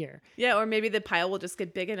down here. Yeah, or maybe the pile will just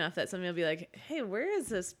get big enough that somebody will be like, hey, where is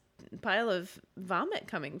this pile of vomit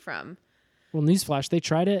coming from? Well, newsflash, they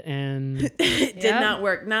tried it and It did not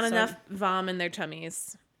work. Not enough vom in their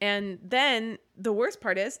tummies. And then the worst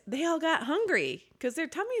part is they all got hungry because their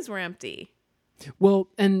tummies were empty. well,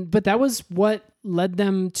 but that was what led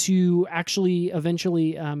them to actually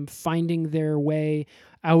eventually finding their way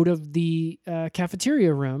out of the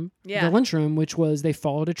cafeteria room, Yeah. the lunchroom, which was they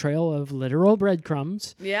followed a trail of literal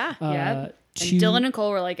breadcrumbs. Yeah. Yeah. to- And Dylan and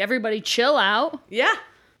Cole were like, everybody chill out. Yeah.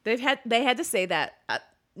 They had to say that.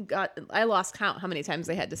 God, I lost count how many times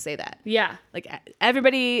they had to say that. Yeah. Like,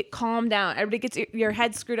 everybody calm down. Everybody gets your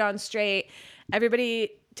head screwed on straight.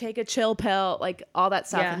 Everybody take a chill pill, like all that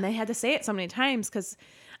stuff. Yeah. And they had to say it so many times because,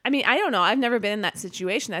 I mean, I don't know. I've never been in that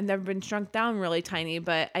situation. I've never been shrunk down really tiny,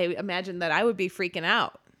 but I imagine that I would be freaking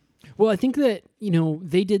out. Well, I think that,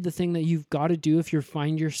 they did the thing that you've got to do if you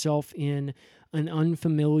find yourself in an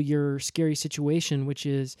unfamiliar, scary situation, which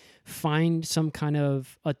is find some kind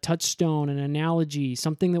of a touchstone, an analogy,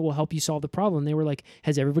 something that will help you solve the problem. They were like,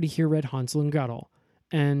 has everybody here read Hansel and Gretel?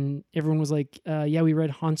 And everyone was like, yeah, we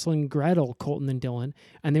read Hansel and Gretel, Colton and Dylan.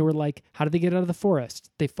 And they were like, how did they get out of the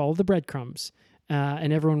forest? They followed the breadcrumbs.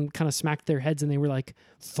 And everyone kind of smacked their heads and they were like,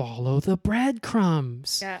 follow the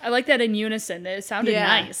breadcrumbs. Yeah, I like that in unison. It sounded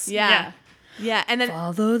nice. Yeah. And then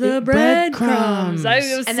Follow the breadcrumbs. I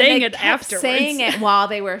was and saying then it they kept afterwards. saying it while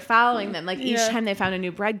they were following them. Like each time they found a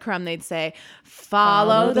new breadcrumb, they'd say,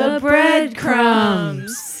 follow the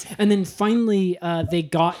breadcrumbs. And then finally, they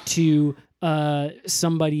got to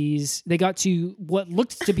they got to what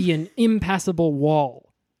looked to be an impassable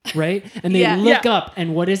wall, right? And they look up,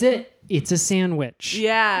 and what is it? It's a sandwich.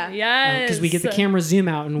 Yeah. Yes. Because we get the camera zoom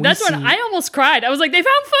out, and That's when I almost cried. I was like, they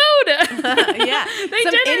found food. Yeah. They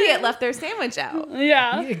Some did idiot it. left their sandwich out.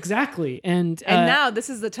 Yeah. Exactly. And And now this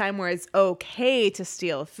is the time where it's okay to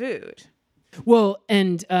steal food. well,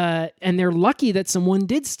 and they're lucky that someone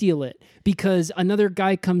did steal it, because another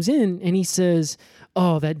guy comes in and he says,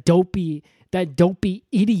 "Oh, that dopey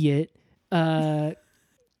idiot."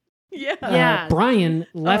 Yeah. Brian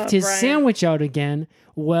left his Brian. sandwich out again.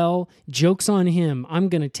 Well, joke's on him. I'm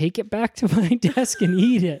going to take it back to my desk and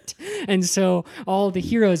eat it. And so all the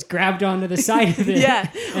heroes grabbed onto the side of it. Yeah.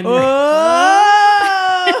 And Oh!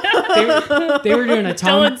 they were doing a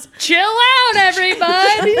Tom. Dylan's, chill out,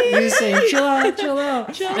 everybody. He was saying, chill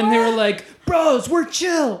out. And they were like, bros, we're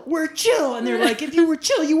chill. And they're like, if you were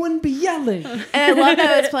chill, you wouldn't be yelling. And I love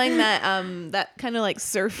that it's playing that that kind of like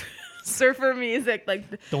surfer music, like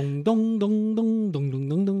Dong dong dong dong dong dong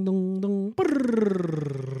dong dong dong dong.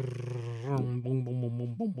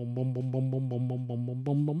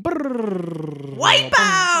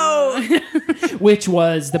 Wipeout! Which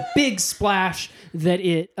was the big splash that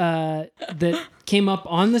that came up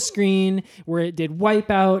on the screen, where it did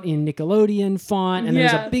Wipeout in Nickelodeon font, and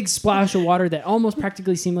there's a Yeah. big splash of water that almost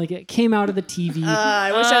practically seemed like it came out of the TV.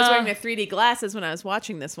 I wish I was wearing the 3D glasses when I was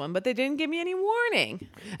watching this one, but they didn't give me any warning.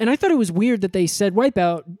 And I thought it was weird that they said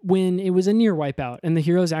Wipeout when it was a near Wipeout, and the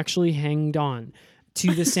heroes actually hanged on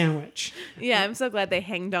to the sandwich. Yeah, I'm so glad they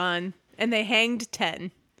hanged on. And they hanged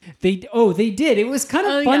 10. They did. It was kind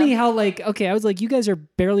of Oh, funny yeah. how, like, okay, I was like, you guys are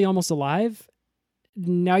barely almost alive.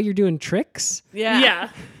 Now you're doing tricks. Yeah.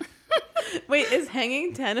 Wait, is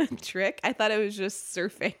hanging 10 a trick? I thought it was just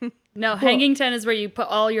surfing. No, hanging 10 is where you put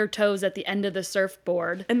all your toes at the end of the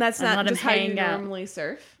surfboard. And that's not let 'em just how you hang out. normally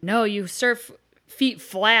surf? No, you surf feet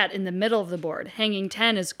flat in the middle of the board. Hanging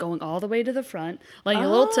 10 is going all the way to the front, letting your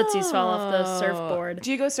little tootsies fall off the surfboard.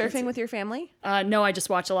 Do you go surfing with your family? No, I just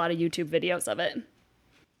watch a lot of YouTube videos of it.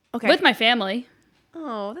 Okay. With my family.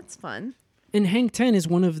 Oh, that's fun. And Hang 10 is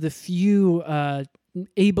one of the few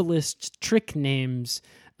ableist trick names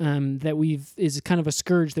that is kind of a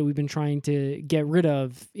scourge that we've been trying to get rid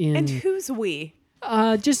of in And who's we?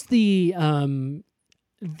 just the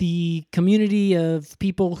community of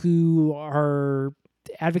people who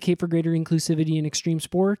advocate for greater inclusivity in extreme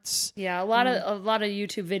sports. Yeah, a lot of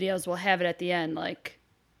YouTube videos will have it at the end, like,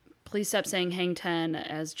 please stop saying hang 10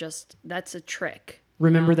 as just, that's a trick.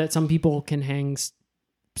 Remember that some people can hang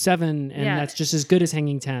 7, and Yeah. that's just as good as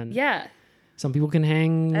hanging 10. Yeah. Some people can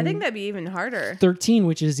hang I think that'd be even harder. 13,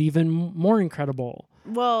 which is even more incredible.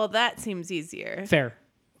 Well, that seems easier.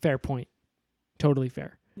 Fair point. Totally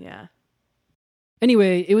fair. Yeah.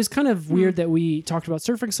 Anyway, it was kind of weird that we talked about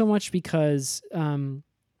surfing so much because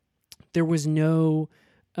there was no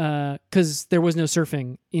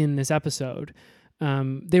surfing in this episode.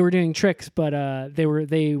 They were doing tricks, but they were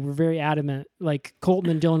very adamant. Like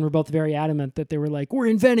Colton and Dylan were both very adamant that they were like, we're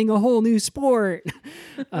inventing a whole new sport.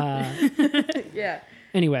 Yeah.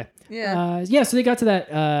 Anyway, Yeah. so they got to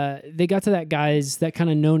that guy's, that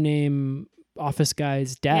kind of no-name office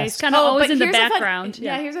guy's desk. Yeah, he's kind of always but in the here's a fun- background.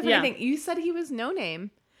 here's a funny thing. You said he was no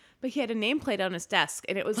name, but he had a nameplate on his desk,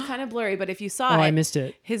 and it was kind of blurry. But if you saw it, I missed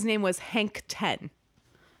it. His name was Hank 10.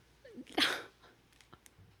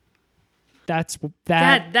 That's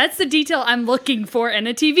That's the detail I'm looking for in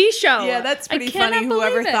a TV show. Yeah, that's I pretty cannot funny.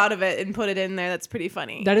 Whoever believe it. thought of it and put it in there, that's pretty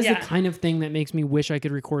funny. That is Yeah. the kind of thing that makes me wish I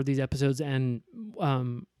could record these episodes. And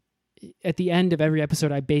at the end of every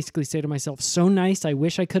episode, I basically say to myself, so nice, I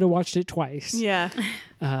wish I could have watched it twice. Yeah.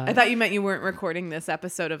 I thought you meant you weren't recording this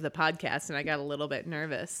episode of the podcast, and I got a little bit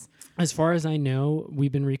nervous. As far as I know,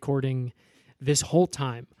 we've been recording this whole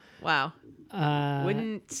time. Wow.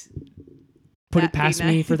 Wouldn't Put it That'd be past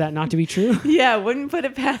me nice. for that not to be true. wouldn't put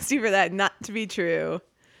it past you for that not to be true.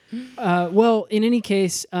 Well, in any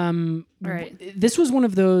case, Right. this was one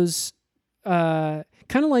of those, kind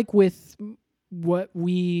of like with what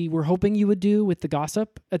we were hoping you would do with the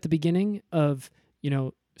gossip at the beginning of,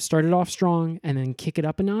 start it off strong and then kick it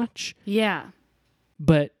up a notch. Yeah.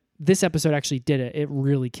 But this episode actually did it. It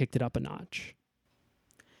really kicked it up a notch.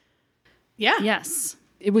 Yeah. Yes.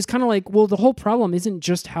 It was kind of like, well, the whole problem isn't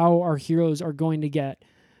just how our heroes are going to get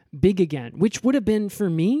big again, which would have been, for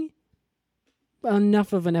me,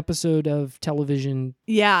 enough of an episode of television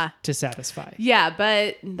to satisfy. Yeah,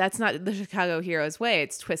 but that's not the Chicago Heroes way.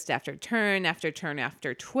 It's twist after turn after turn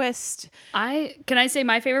after twist. Can I say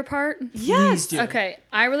my favorite part? Yes. Please do. Okay.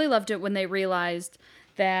 I really loved it when they realized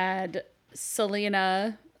that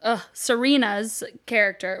Serena's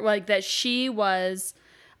character, like that she was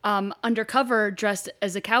undercover dressed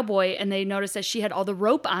as a cowboy, and they noticed that she had all the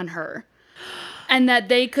rope on her. And that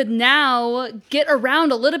they could now get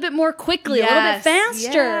around a little bit more quickly, a little bit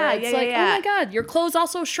faster. Yeah, it's oh my God, your clothes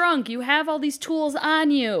also shrunk. You have all these tools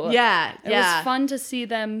on you. Yeah, It was fun to see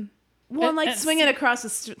them. Well, and like swinging across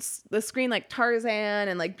the screen like Tarzan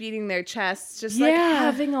and like beating their chests, just like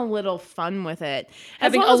having a little fun with it.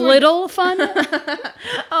 Having a little fun?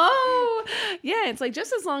 Oh, yeah. It's like,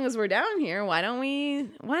 just as long as we're down here, why don't we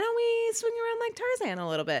swing around like Tarzan a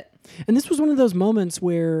little bit? And this was one of those moments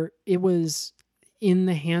where it was in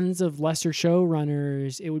the hands of lesser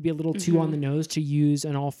showrunners. It would be a little too on the nose to use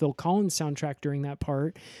an all Phil Collins soundtrack during that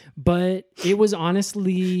part, but it was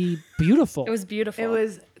honestly beautiful. It was beautiful. It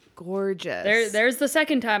was gorgeous. There's the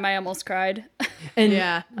second time I almost cried.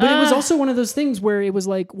 And but it was also one of those things where it was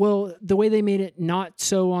like, well, the way they made it not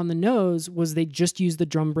so on the nose was they just used the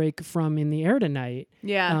drum break from In the Air Tonight.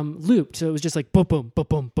 Yeah. Looped. So it was just like boom boom boom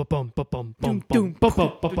boom boom boom boom boom boom boom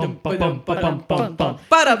boom boom boom boom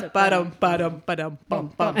boom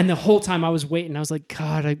boom. And the whole time I was waiting, I was like,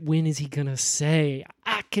 God, when is he gonna say,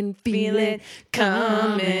 I can feel it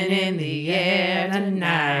coming in the air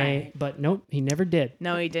tonight? But nope, he never did.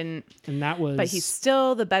 No, he didn't. And that was. But he's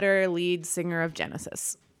still the better lead singer of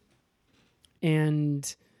Genesis.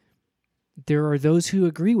 And there are those who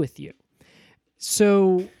agree with you.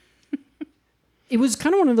 So it was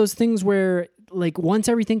kind of one of those things where, like, once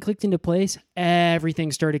everything clicked into place,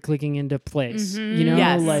 everything started clicking into place.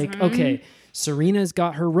 Yes. Okay, Serena's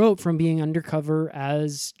got her rope from being undercover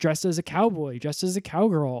dressed as a cowboy, dressed as a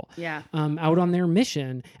cowgirl. Yeah. Out on their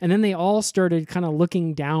mission. And then they all started kind of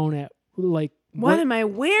looking down at, like, What am I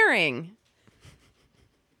wearing?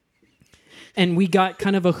 And we got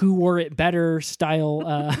kind of a who wore it better style.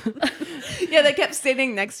 Yeah, they kept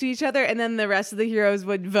standing next to each other, and then the rest of the heroes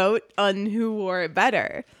would vote on who wore it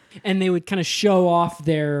better. And they would kind of show off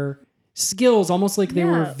their skills, almost like they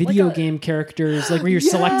were video game characters, like where you're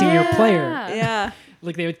selecting your player. Yeah.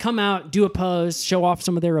 Like they would come out, do a pose, show off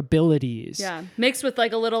some of their abilities. Yeah, mixed with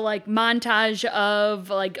like a little like montage of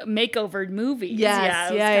like makeover movies.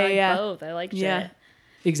 Yes. It was kinda like both. I liked it.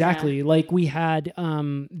 Exactly. Yeah. Like we had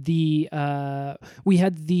the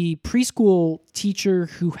preschool teacher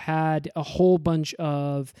who had a whole bunch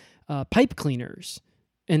of pipe cleaners,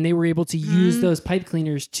 and they were able to use those pipe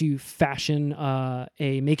cleaners to fashion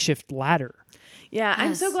a makeshift ladder. Yeah,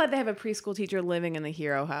 I'm so glad they have a preschool teacher living in the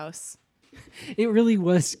hero house. It really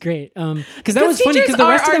was great. Because that was funny because the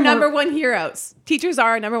rest of them number one heroes. Teachers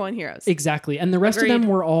are our number one heroes. Exactly. And the rest of them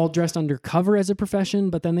were all dressed undercover as a profession,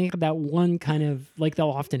 but then they had that one kind of, like they'll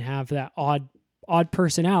often have that odd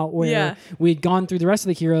person out where we'd gone through the rest of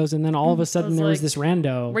the heroes, and then all of a sudden there was this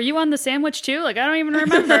rando. Were you on the sandwich too? Like, I don't even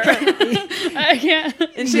remember. I can't.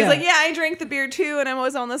 And she's like, yeah, I drank the beer too, and I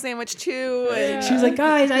was on the sandwich too. And she was like,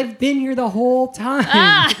 guys, I've been here the whole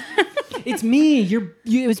time. It's me.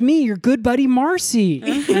 It was me, your good buddy Marcy.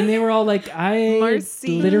 And they were all like, I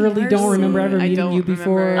literally don't remember ever meeting you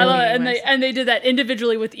before. I love it. And they did that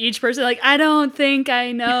individually with each person. Like, I don't think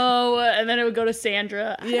I know. And then it would go to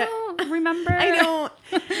Sandra. I don't remember. I don't.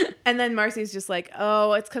 And then Marcy's just like,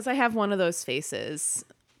 oh, it's because I have one of those faces.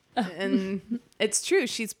 And it's true.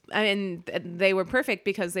 They were perfect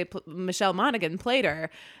because Michelle Monaghan played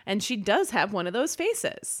her, and she does have one of those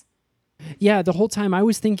faces. Yeah, the whole time I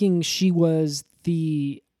was thinking she was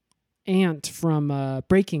the aunt from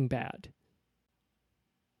Breaking Bad.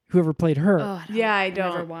 Whoever played her. Oh, I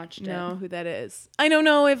don't never watched know who that is. I don't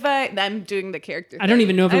know if I'm doing the character thing. I don't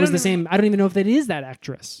even know if it was the same. I don't even know if that is that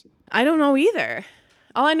actress. I don't know either.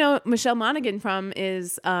 All I know Michelle Monaghan from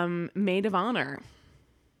is Maid of Honor,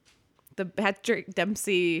 the Patrick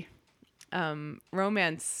Dempsey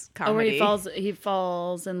romance comedy. Oh, where he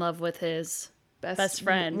falls in love with his best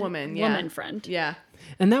friend, woman, yeah. woman friend. Yeah.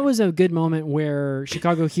 And that was a good moment where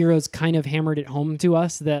Chicago Heroes kind of hammered it home to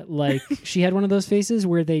us that, like, she had one of those faces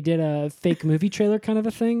where they did a fake movie trailer kind of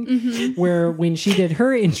a thing, where when she did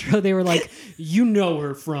her intro, they were like, you know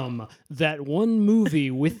her from that one movie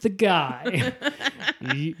with the guy.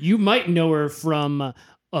 You might know her from a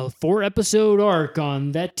 4-episode arc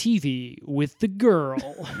on that TV with the girl.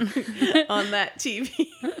 On that TV.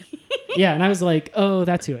 Yeah, and I was like, oh,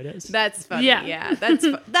 that's who it is. That's funny. Yeah.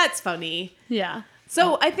 That's funny. Yeah.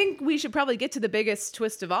 So I think we should probably get to the biggest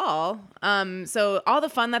twist of all. So all the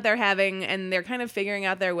fun that they're having, and they're kind of figuring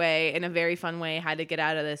out their way in a very fun way how to get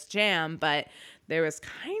out of this jam, but there was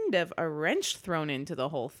kind of a wrench thrown into the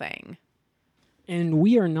whole thing. And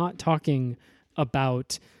we are not talking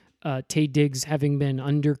about Taye Diggs having been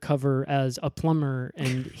undercover as a plumber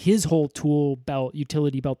and his whole tool belt,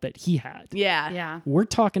 utility belt that he had. Yeah. Yeah. We're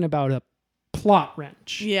talking about a plot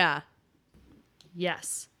wrench. Yeah.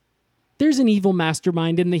 Yes. There's an evil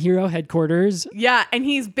mastermind in the hero headquarters. Yeah, and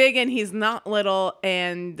he's big and he's not little,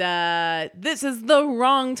 and this is the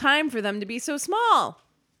wrong time for them to be so small.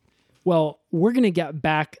 Well, we're going to get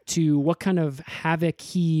back to what kind of havoc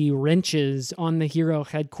he wrenches on the hero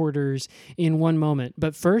headquarters in one moment.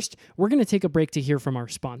 But first, we're going to take a break to hear from our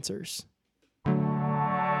sponsors.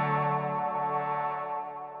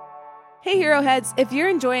 Hey, Hero Heads, if you're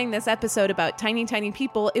enjoying this episode about tiny, tiny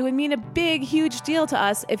people, it would mean a big, huge deal to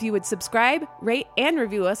us if you would subscribe, rate, and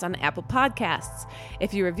review us on Apple Podcasts.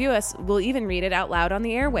 If you review us, we'll even read it out loud on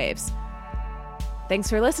the airwaves.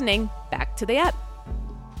 Thanks for listening. Back to the app.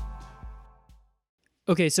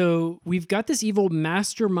 Okay, so we've got this evil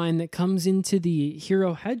mastermind that comes into the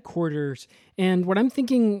hero headquarters, and what I'm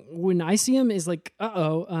thinking when I see him is like,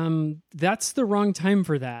 that's the wrong time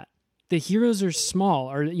for that. The heroes are small.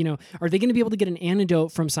 Are they going to be able to get an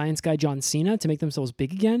antidote from science guy John Cena to make themselves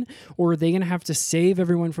big again? Or are they going to have to save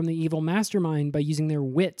everyone from the evil mastermind by using their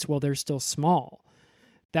wits while they're still small?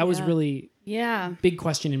 That was really big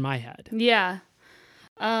question in my head. Yeah.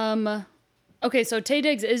 Okay, so Taye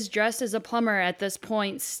Diggs is dressed as a plumber at this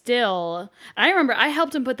point still. And I remember I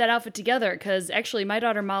helped him put that outfit together because actually my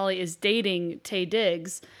daughter Molly is dating Taye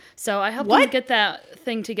Diggs. So I helped him get that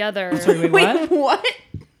thing together. Sorry, wait, what?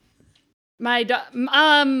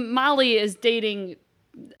 Molly is dating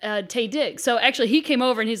Taye Diggs. So actually he came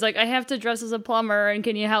over and he's like, I have to dress as a plumber and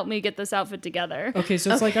can you help me get this outfit together? Okay,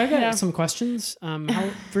 so it's like I got some questions. How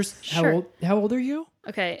old are you?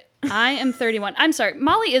 Okay, I am 31. I'm sorry,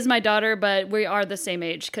 Molly is my daughter, but we are the same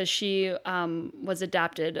age because she was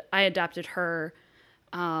adopted. I adopted her.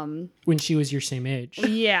 When she was your same age.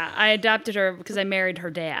 Yeah, I adopted her because I married her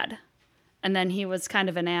dad. And then he was kind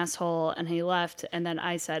of an asshole and he left. And then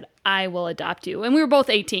I said, I will adopt you. And we were both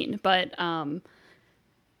 18, but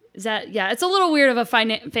it's a little weird of a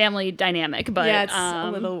family dynamic, but yeah, it's a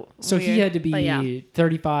little so weird. He had to be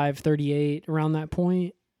 35, 38 around that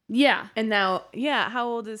point. Yeah. And now, how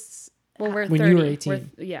old is... Well, we're when 30. you were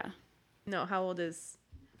 18. No, how old is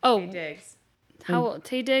Taye Diggs?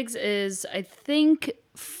 Taye Diggs is, I think,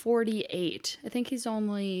 48. I think he's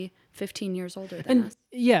only 15 years older than us.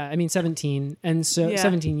 Yeah, I mean 17. And so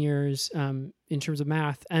 17 years in terms of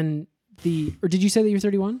math. And or did you say that you're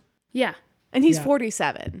 31? Yeah. And he's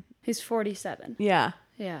 47. He's 47. Yeah.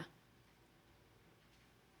 Yeah.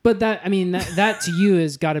 But that to you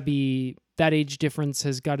has got to be, that age difference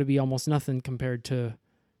has got to be almost nothing compared to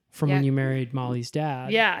from when you married Molly's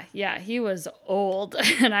dad. Yeah. He was old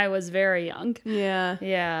and I was very young. Yeah.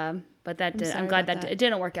 Yeah. But I'm glad that it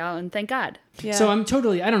didn't work out, and thank God. Yeah. So I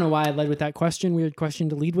don't know why I led with that question, weird question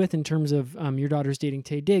to lead with in terms of your daughter's dating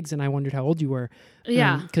Taye Diggs, and I wondered how old you were.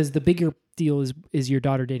 Yeah. Because the bigger deal is your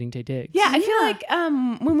daughter dating Taye Diggs. Yeah, I feel like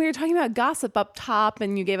when we were talking about gossip up top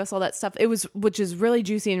and you gave us all that stuff, which is really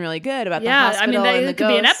juicy and really good about the hospital and the could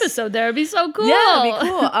be an episode there. It'd be so cool. Yeah, it'd be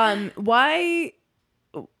cool.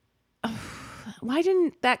 Why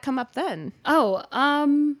didn't that come up then?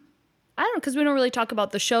 I don't know, because we don't really talk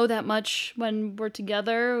about the show that much when we're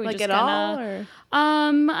together. We like just at all? Or?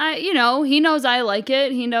 He knows I like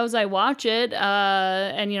it. He knows I watch it.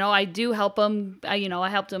 And I do help him. I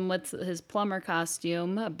helped him with his plumber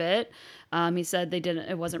costume a bit. He said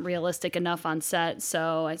it wasn't realistic enough on set,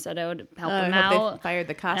 so I said I would help him out. They fired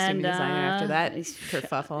the costume designer after that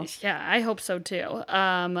kerfuffle. Yeah, I hope so too.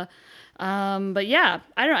 But yeah,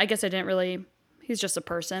 I don't know. I guess I didn't really. He's just a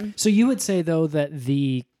person. So you would say though that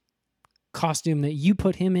the costume that you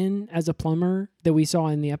put him in as a plumber that we saw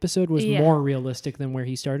in the episode was more realistic than where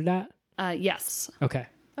he started at? Yes. Okay.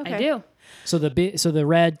 I do. So the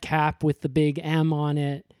red cap with the big M on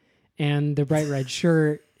it and the bright red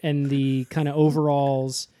shirt and the kind of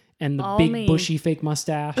overalls and the All big me. bushy fake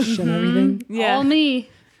mustache and everything. Yeah. All me.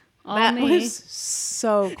 All That me. was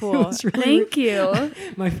so It cool. was really Thank you.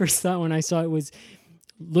 My first thought when I saw it was,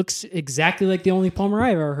 looks exactly like the only Plumber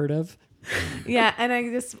I've ever heard of. Yeah, and I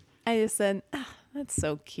just said, that's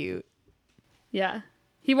so cute. Yeah.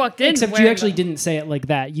 He walked in. Except you wearing actually the- didn't say it like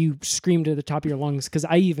that. You screamed at the top of your lungs because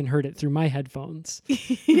I even heard it through my headphones.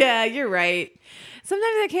 Yeah, you're right.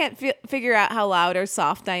 Sometimes I can't figure out how loud or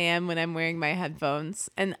soft I am when I'm wearing my headphones,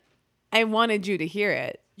 and I wanted you to hear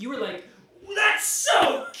it. You were like, that's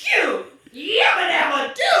so cute! Yabba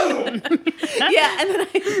dabba doo! Yeah, and then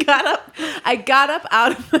I got up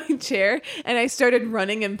out of my chair and I started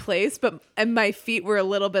running in place, and my feet were a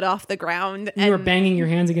little bit off the ground. You were banging your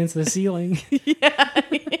hands against the ceiling.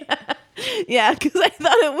 Yeah, because I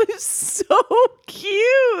thought it was so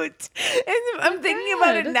cute. And I'm thinking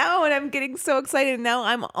about it now and I'm getting so excited. Now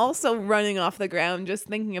I'm also running off the ground just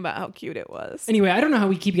thinking about how cute it was. Anyway, I don't know how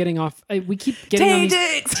we keep getting off. We keep getting on these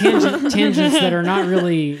Diggs! tangents that are not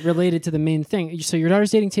really related to the main thing. So your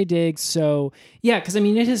daughter's dating Taye Diggs. So yeah, because I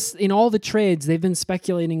mean, it is in all the trades they've been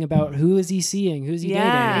speculating about who is he seeing, who's he dating.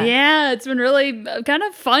 Yeah, it's been really kind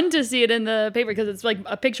of fun to see it in the paper because it's like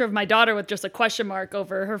a picture of my daughter with just a question mark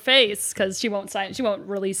over her face because she won't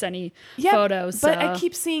release any photos. But so. I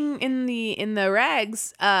keep seeing in the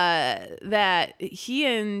rags that he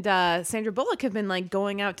and Sandra Bullock have been like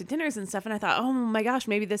going out to dinners and stuff, and I thought, oh my gosh,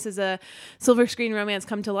 maybe this is a silver screen romance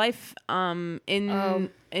come to life in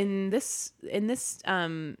this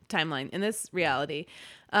timeline, in this reality.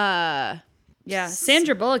 Yeah,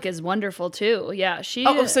 Sandra Bullock is wonderful too. Yeah, she.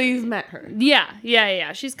 Oh, so you've met her?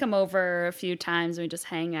 Yeah. She's come over a few times and we just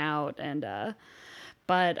hang out and.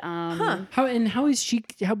 How is she?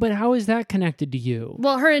 How is that connected to you?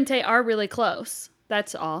 Well, her and Tay are really close.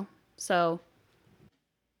 That's all. So.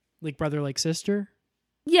 Like brother, like sister.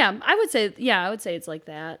 Yeah, I would say it's like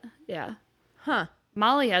that. Yeah. Huh.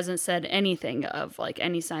 Molly hasn't said anything of like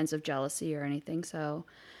any signs of jealousy or anything. So,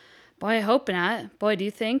 boy, I hope not. Boy, do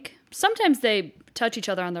you think? Sometimes they touch each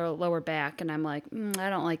other on their lower back, and I'm like, I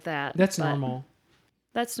don't like that. That's But normal.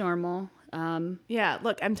 That's normal. Yeah,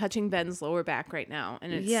 look, I'm touching Ben's lower back right now,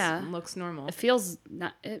 and it looks normal. It feels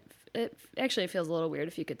not. It actually feels a little weird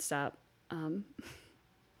if you could stop.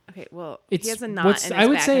 Okay, well, It's he has a knot what's. in his I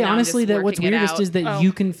would back, say and now I'm honestly just that what's working it weirdest out. is that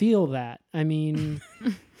you can feel that. I mean,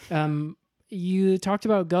 you talked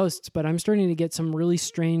about ghosts, but I'm starting to get some really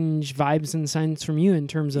strange vibes and signs from you in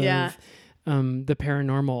terms of Yeah. the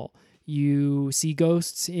paranormal. You see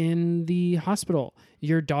ghosts in the hospital.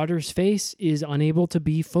 Your daughter's face is unable to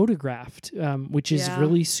be photographed, which is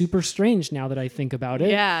really super strange now that I think about it.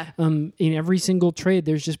 Yeah. In every single trade,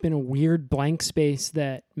 there's just been a weird blank space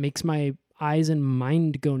that makes my eyes and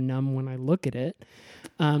mind go numb when I look at it.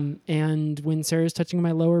 And when Sarah's touching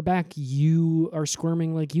my lower back, you are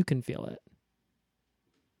squirming like you can feel it.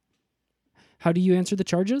 How do you answer the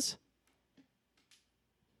charges?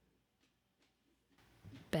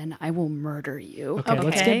 Ben, I will murder you. Okay,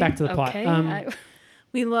 let's get back to the plot. Okay.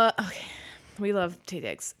 We love Taye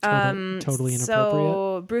Diggs. Totally So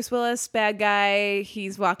inappropriate. Bruce Willis, bad guy.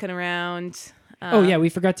 He's walking around. Oh yeah, we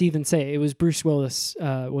forgot to even say it was Bruce Willis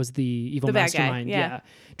was the evil The bad guy, mastermind. yeah.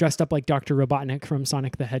 Dressed up like Dr. Robotnik from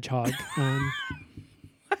Sonic the Hedgehog.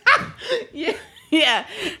 Yeah.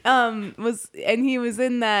 He was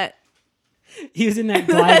in that. He was in that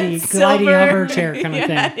glidey silver- hover chair kind of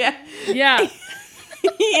thing. Yeah. Yeah.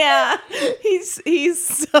 Yeah. He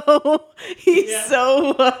so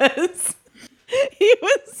was. He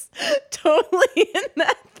was totally in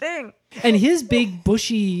that thing. And his big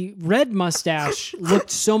bushy red mustache looked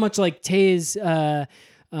so much like Tay's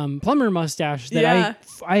plumber mustache that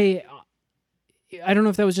I don't know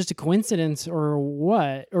if that was just a coincidence or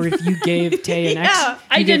what, or if you gave Tay an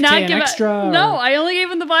I did not give extra. No, I only gave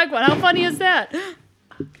him the black one. How funny is that?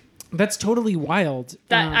 That's totally wild.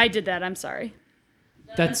 I did that. I'm sorry.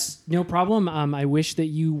 That's no problem. I wish that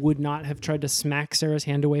you would not have tried to smack Sarah's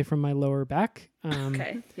hand away from my lower back.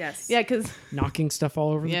 Okay. Yes. Yeah, because Knocking stuff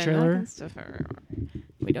all over the trailer.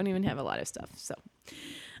 We don't even have a lot of stuff. So,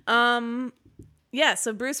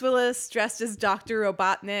 so Bruce Willis dressed as Dr.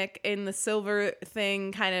 Robotnik in the silver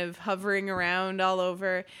thing, kind of hovering around all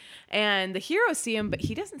over. And the heroes see him, but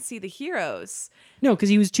he doesn't see the heroes. No, because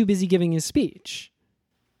he was too busy giving his speech.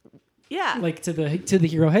 Yeah. Like to the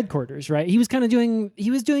hero headquarters, right? He was doing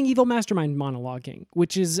evil mastermind monologuing,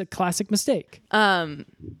 which is a classic mistake.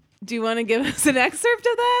 Do you want to give us an excerpt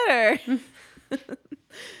of that, or?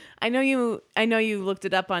 I know you looked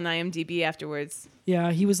it up on IMDb afterwards.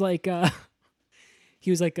 Yeah, he was like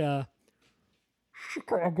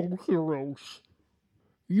Chicago heroes.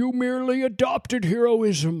 You merely adopted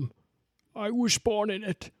heroism. I was born in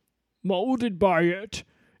it. molded by it.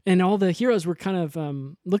 And all the heroes were kind of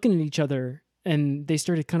looking at each other, and they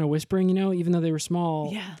started kind of whispering, even though they were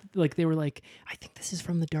small. Yeah. Like they were like, I think this is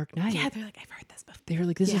from The Dark Knight. Yeah, they're like, I've heard this before. They were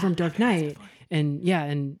like, this is from Dark Knight.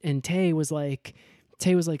 And and Tay was like,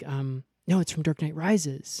 no, it's from Dark Knight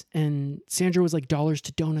Rises. And Sandra was like, dollars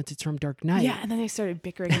to donuts, it's from Dark Knight. Yeah, and then they started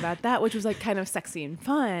bickering about that, which was like kind of sexy and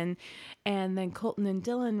fun. And then Colton and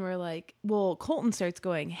Dylan were like, well, Colton starts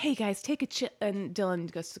going, hey guys, take a chill. And Dylan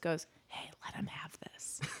goes, hey, let him have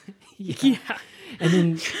this. Yeah.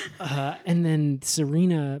 And then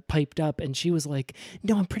Serena piped up and she was like,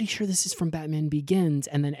 no, I'm pretty sure this is from Batman Begins.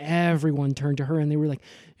 And then everyone turned to her and they were like,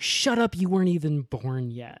 shut up, you weren't even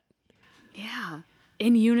born yet. Yeah.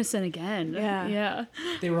 In unison again. Yeah. Yeah.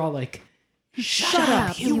 They were all like, shut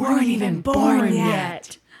up, you weren't even born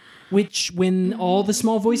yet. Which, when all the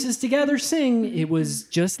small voices together sing, it was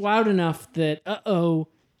just loud enough that,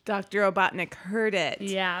 Dr. Robotnik heard it.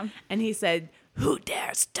 Yeah. And he said, who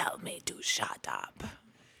dares tell me to shut up?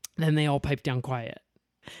 Then they all piped down quiet.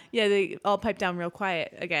 Yeah, they all pipe down real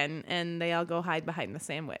quiet again, and they all go hide behind the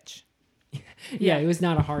sandwich. Yeah, it was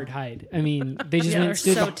not a hard hide. I mean, they just They're went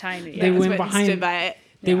stood so beh- tiny. They Yeah, went stood behind. by it.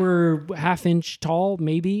 They were half-inch tall,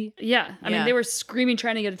 maybe. Yeah. I mean, Yeah. they were screaming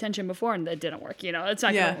trying to get attention before, and that didn't work. It's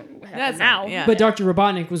not Yeah. going to happen That's now. not- yeah. But Dr.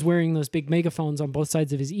 Robotnik was wearing those big megaphones on both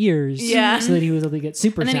sides of his ears, Yeah. so that he was able to get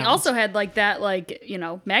super And then he sounds. also had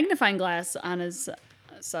that magnifying glass on his.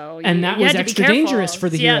 So And that you was had to be extra careful. dangerous for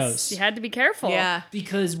the heroes. You had to be careful. Yeah.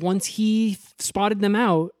 because once he spotted them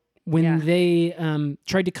out when Yeah. they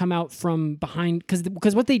tried to come out from behind,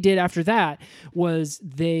 because what they did after that was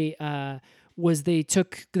they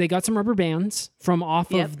got some rubber bands from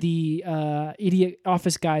off Yep. of the idiot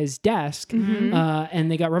office guy's desk,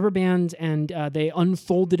 and they got rubber bands and they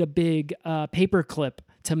unfolded a big paper clip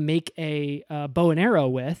to make a bow and arrow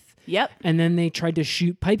with. Yep. And then they tried to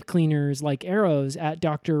shoot pipe cleaners like arrows at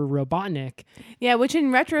Dr. Robotnik. Yeah, which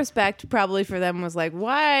in retrospect, probably for them was like,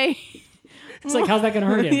 why? It's like, how's that going to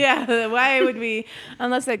hurt him? Yeah, why would we,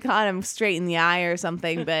 unless they caught him straight in the eye or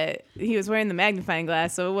something, but he was wearing the magnifying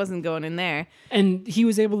glass, so it wasn't going in there. And he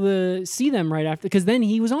was able to see them right after, because then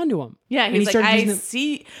he was onto them. Yeah, and he was like, started I using them-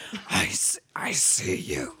 see. I see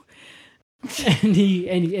you.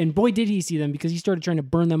 and boy did he see them, because he started trying to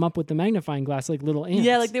burn them up with the magnifying glass like little ants.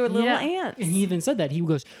 Yeah, like they were little Yeah. ants. And he even said that. He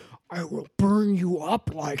goes, I will burn you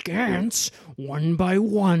up like ants. One by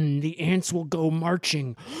one, the ants will go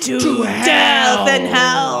marching to death and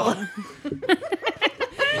hell.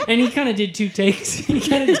 And he kind of did 2 takes. He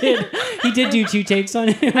did do 2 takes on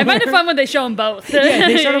him. I find it fun when they show them both. Yeah,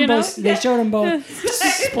 they showed You them know? both. They showed them both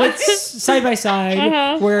splits side by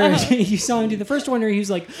side, where you saw him do the first one where he was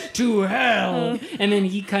like, to hell, and then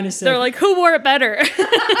he kind of said, They're like, who wore it better?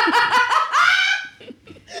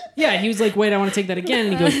 yeah, he was like, wait, I want to take that again,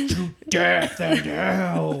 and he goes, to death and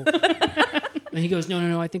hell, and he goes,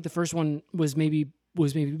 no, I think the first one was maybe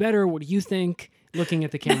better. What do you think? Looking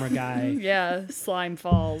at the camera guy. Yeah, slime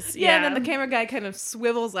falls. Yeah, and then the camera guy kind of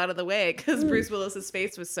swivels out of the way because Bruce Willis's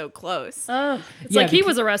face was so close. It's Yeah, like he because-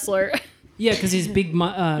 was a wrestler. Yeah, because his big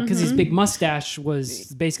mustache was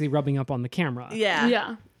basically rubbing up on the camera.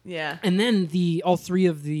 Yeah. Yeah. And then all 3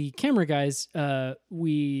 of the camera guys,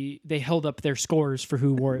 they held up their scores for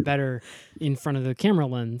who wore it better in front of the camera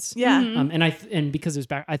lens. Yeah. And because it was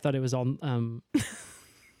back, I thought it was all.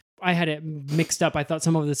 I had it mixed up. I thought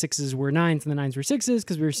some of the 6s were 9s and the 9s were 6s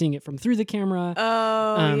because we were seeing it from through the camera.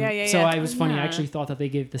 Oh, yeah. So I was funny. I Yeah. actually thought that they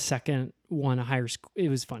gave the second one a higher score. It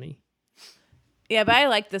was funny. Yeah, but I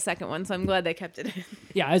liked the second one, so I'm glad they kept it in.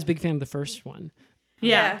 Yeah, I was a big fan of the first one.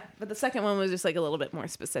 Yeah. But the second one was just like a little bit more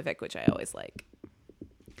specific, which I always like.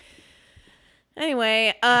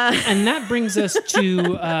 Anyway, And that brings us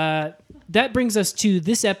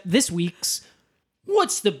to this week's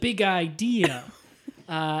What's the Big Idea?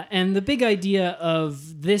 And the big idea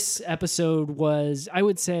of this episode was, I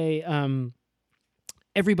would say,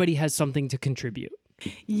 everybody has something to contribute.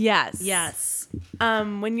 yes. Yes.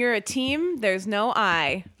 When you're a team, there's no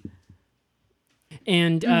I.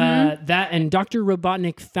 And and Dr.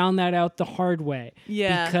 Robotnik found that out the hard way.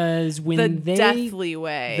 Yeah. Because when The they deathly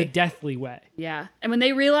way. the deathly way. Yeah. And when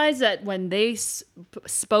they realized that when they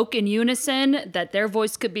spoke in unison, that their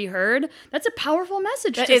voice could be heard, that's a powerful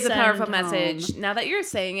message. That to is a send powerful home. message. Now that you're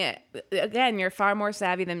saying it, again, you're far more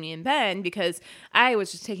savvy than me and Ben, because I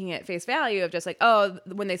was just taking it at face value of just like, oh,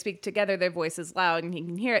 when they speak together, their voice is loud and he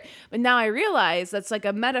can hear it. But now I realize that's like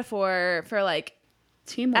a metaphor for like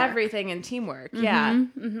Teamwork. everything in teamwork. Yeah.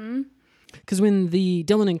 Because when the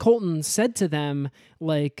Dylan and Colton said to them,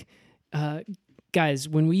 like, guys,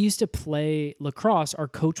 when we used to play lacrosse, our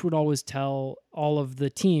coach would always tell all of the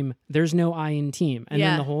team, there's no I in team. And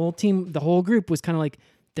then the whole group was kind of like,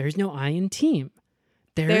 there's no I in team.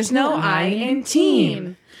 There's no I in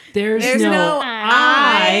team. There's no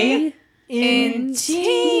I in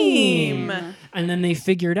team. And then they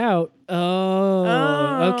figured out,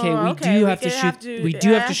 okay, we do have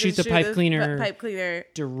to shoot the pipe cleaner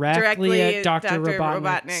directly at Dr.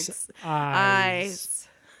 Robotnik's eyes.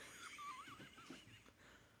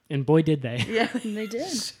 And boy, did they. Yeah, They did.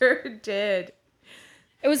 sure did.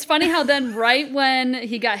 It was funny how then right when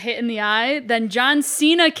he got hit in the eye, then John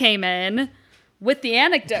Cena came in with the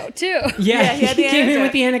anecdote too. Yeah, he had the came in anecdote.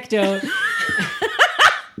 with the anecdote.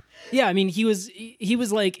 Yeah, I mean, he was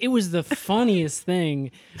like, it was the funniest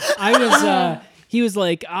thing. He was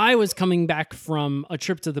like, I was coming back from a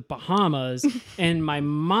trip to the Bahamas, and my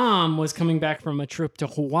mom was coming back from a trip to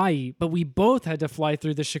Hawaii, but we both had to fly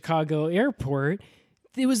through the Chicago airport.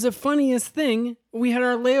 It was the funniest thing. We had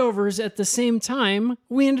our layovers at the same time.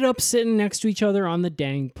 We ended up sitting next to each other on the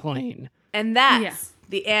dang plane. And that's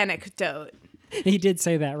the anecdote. He did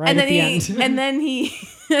say that right And at then the he end. and then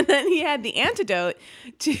he had the antidote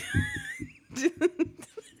to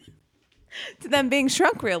to them being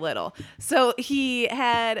shrunk real little. So he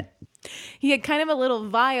had kind of a little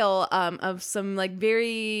vial of some like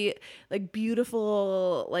very like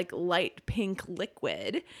beautiful like light pink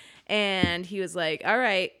liquid, and he was like, all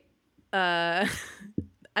right, I'm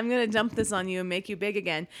gonna dump this on you and make you big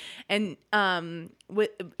again. And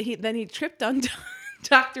he tripped on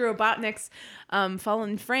Dr. Robotnik's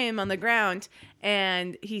fallen frame on the ground,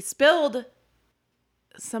 and he spilled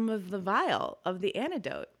some of the vial of the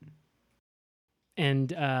antidote.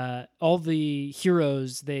 And all the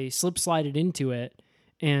heroes, they slip-slided into it,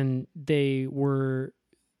 and they were...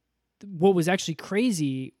 What was actually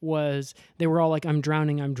crazy was they were all like, I'm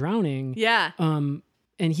drowning. Yeah. And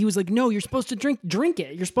he was like, no, you're supposed to drink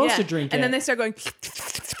it. You're supposed to drink it. And then they start going...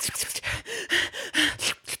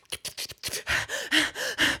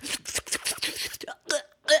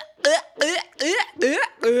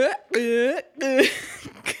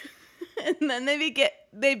 and then they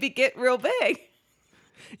get real big.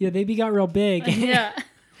 Yeah, they got real big. Yeah.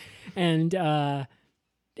 And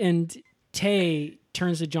Tay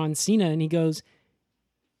turns to John Cena and he goes,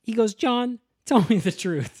 John, tell me the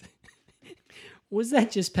truth. Was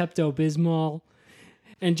that just Pepto-Bismol?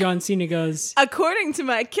 And John Cena goes, According to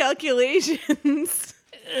my calculations,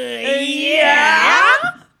 yeah.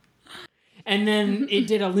 and then it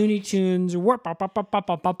did a Looney Tunes, and then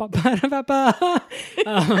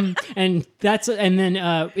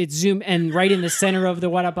it zoomed, and right in the center of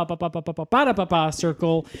the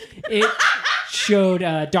circle, it showed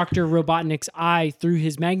Dr. Robotnik's eye through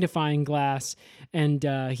his magnifying glass, and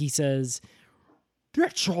he says,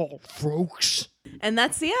 "That's all, folks." And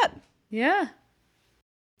that's the ep. Yeah.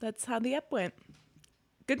 That's how the ep went.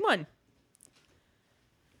 Good one.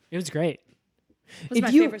 It was great. It was If my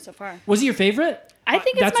you- favorite so far. Was it your favorite? I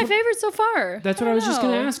think it's That's my what- favorite so far. That's what I was just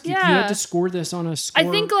going to ask you. If you had to score this on a score. I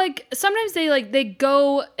think like sometimes they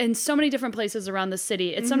go in so many different places around the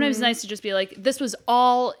city. It's sometimes nice to just be like, this was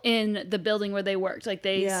all in the building where they worked. Like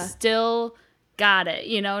they still got it,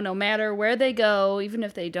 no matter where they go, even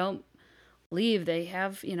if they don't leave, they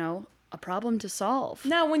have, a problem to solve.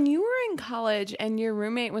 Now, when you were in college and your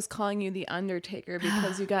roommate was calling you the Undertaker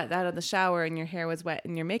because you got out of the shower and your hair was wet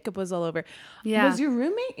and your makeup was all over, was your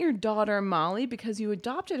roommate your daughter Molly because you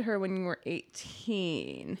adopted her when you were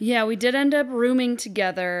 18? Yeah, we did end up rooming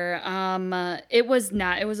together. It was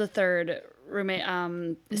a third roommate,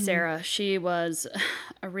 Sarah. She was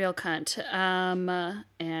a real cunt.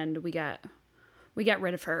 And we got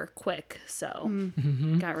rid of her quick, so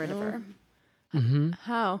got rid of her.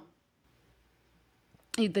 How?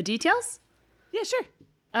 The details? Yeah, sure.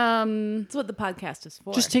 That's what the podcast is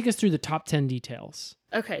for. just take us through the top 10 details.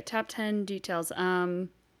 Okay, top 10 details. You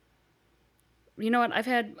know what? I've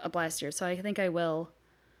had a blast here, so I think I will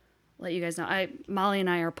let you guys know. Molly and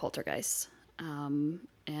I are poltergeists,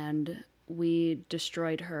 and we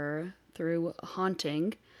destroyed her through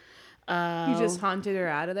haunting. You just haunted her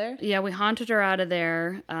out of there? Yeah, we haunted her out of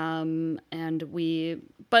there,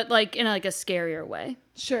 but like in like a scarier way.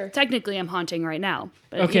 Sure. Technically, I'm haunting right now,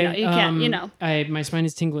 but Okay. you can't. My spine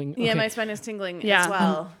is tingling. Yeah, Okay. my spine is tingling Yeah. as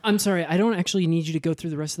well. I'm sorry. I don't actually need you to go through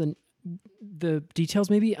the rest of the details.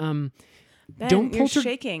 Maybe. Ben, Don't you're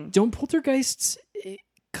shaking. Don't poltergeists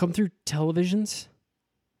come through televisions?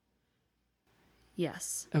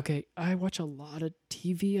 Yes. Okay, I watch a lot of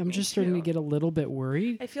TV. I'm just starting to get a little bit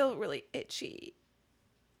worried. I feel really itchy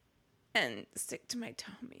and sick to my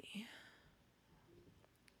tummy.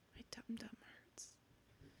 My tum-tum hurts.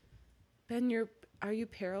 Ben, Are you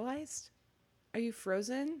paralyzed? Are you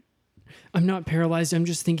frozen? I'm not paralyzed. I'm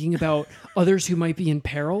just thinking about others who might be in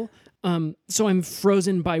peril. So I'm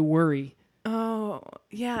frozen by worry. Oh,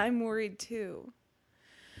 yeah, I'm worried too.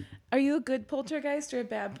 Are you a good poltergeist or a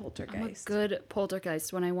bad poltergeist? I'm a good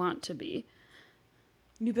poltergeist when I want to be.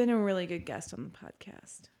 You've been a really good guest on the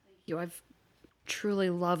podcast. I've truly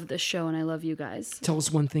loved this show, and I love you guys. Tell us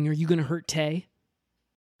one thing. Are you going to hurt Tay?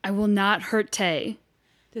 I will not hurt Tay.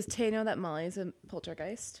 Does Tay know that Molly's a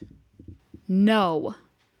poltergeist? No.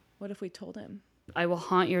 What if we told him? I will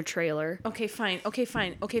haunt your trailer. Okay, fine.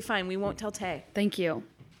 We won't tell Tay. Thank you.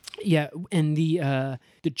 Yeah, and the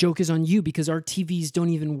joke is on you because our TVs don't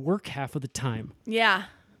even work half of the time. Yeah.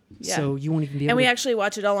 So you won't even be able And we to... actually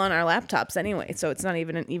watch it all on our laptops anyway, so it's not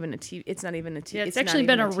even a TV. It's not even a TV. Yeah, it's actually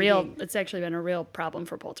been a real problem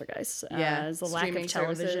for poltergeists. Yeah, As the lack of streaming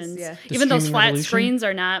services, televisions. yeah. Even those streaming flat revolution? screens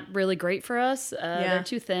are not really great for us. They're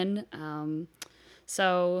too thin.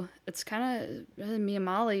 So it's kind of me and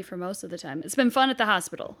Molly for most of the time. It's been fun at the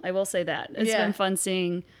hospital. I will say that. It's been fun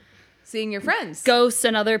seeing your friends. ghosts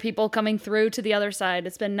and other people coming through to the other side.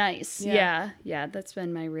 It's been nice. Yeah. Yeah. That's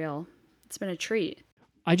been it's been a treat.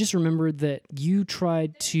 I just remembered that you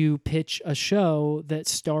tried to pitch a show that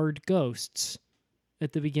starred ghosts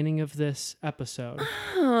at the beginning of this episode.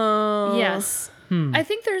 Oh. Yes. I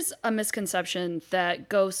think there's a misconception that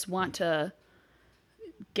ghosts want to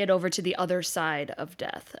get over to the other side of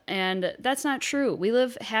death. And that's not true. We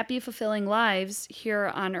live happy, fulfilling lives here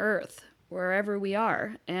on Earth, wherever we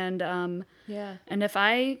are. And and if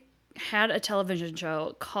I had a television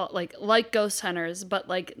show called like Ghost Hunters, but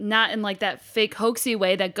like not in like that fake hoaxy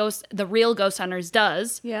way that the real Ghost Hunters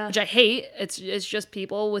does, which I hate. It's just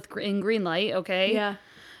people in green light, okay? Yeah.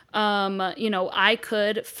 I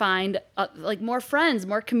could find like more friends,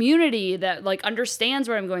 more community that like understands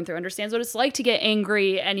what I'm going through, understands what it's like to get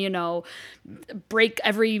angry and, break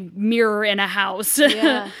every mirror in a house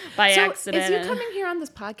by accident. Is you coming here on this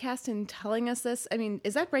podcast and telling us this? I mean,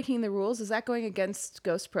 is that breaking the rules? Is that going against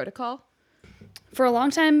Ghost Protocol? For a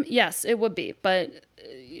long time, yes, it would be. But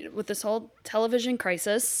with this whole television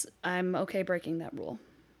crisis, I'm okay breaking that rule.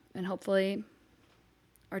 And hopefully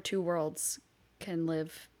our two worlds can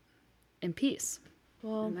live in peace.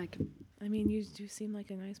 Well, I mean, you do seem like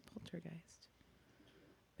a nice poltergeist.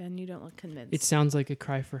 Ben, you don't look convinced. It sounds like a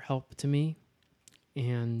cry for help to me,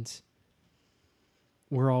 and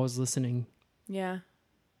we're always listening. Yeah.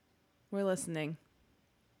 We're listening.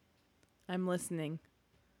 I'm listening.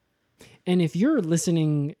 And if you're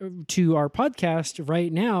listening to our podcast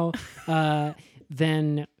right now,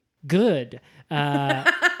 then good.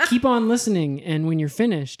 Keep on listening, and when you're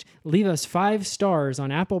finished, leave us 5 stars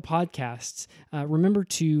on Apple Podcasts. Remember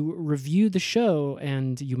to review the show,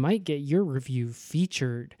 and you might get your review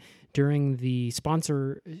featured during the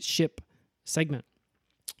sponsorship segment.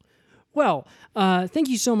 Well, thank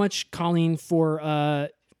you so much, Colleen, for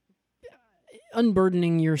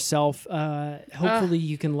unburdening yourself. Hopefully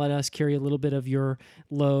you can let us carry a little bit of your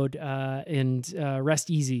load and rest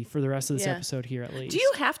easy for the rest of this episode here at least. Do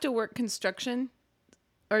you have to work construction?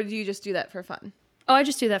 Or do you just do that for fun? Oh, I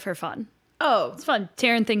just do that for fun. Oh, It's fun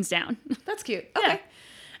tearing things down. that's cute. Okay. Yeah.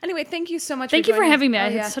 Anyway, thank you so much. Thank you for joining having me.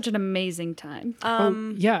 us. I Oh, had such an amazing time.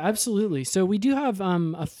 Yeah, absolutely. So we do have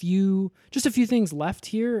a few things left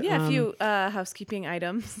here. a few housekeeping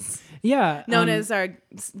items Yeah, known as our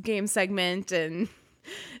game segment and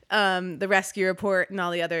the rescue report and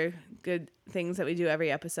all the other good things that we do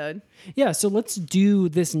every episode. Yeah, so let's do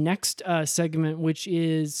this next segment, which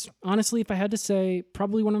is honestly, if I had to say,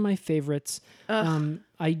 probably one of my favorites. I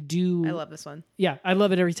love this one. Yeah, I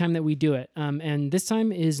love it every time that we do it. And this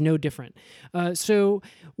time is no different. So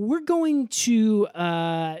we're going to,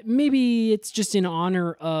 maybe it's just in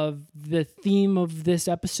honor of the theme of this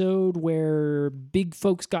episode where big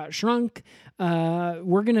folks got shrunk.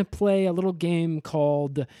 We're going to play a little game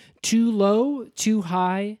called Too Low, Too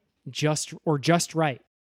High, Just Right.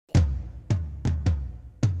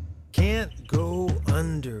 Can't go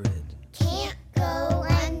under it. Can't go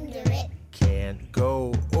under it. Can't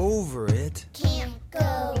go over it. Can't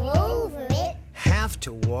go over it. Have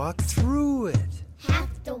to walk through it.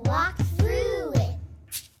 Have to walk through it.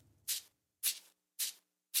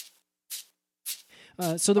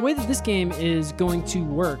 So the way that this game is going to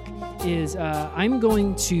work is I'm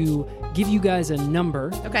going to give you guys a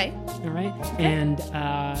number. Okay. All right. And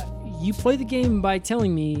you play the game by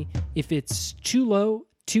telling me if it's too low,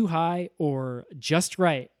 too high, or just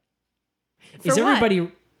right. For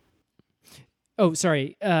what? Oh,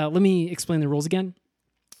 sorry. Let me explain the rules again.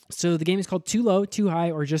 So the game is called Too Low, Too High,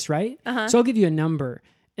 or Just Right. So I'll give you a number,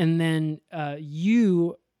 and then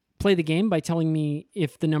you play the game by telling me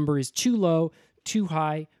if the number is too low, too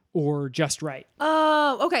high, or just right.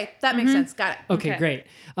 Oh, okay. That makes sense. Got it. Okay, Okay.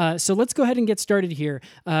 great. So let's go ahead and get started here.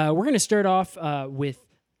 We're going to start off with.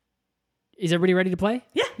 Is everybody ready to play?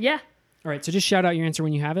 Yeah. All right. So just shout out your answer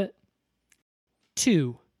when you have it.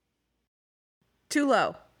 2. Too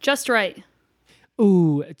low. Just right.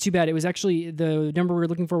 Ooh, too bad. It was actually the number we were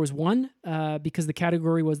looking for was 1 because the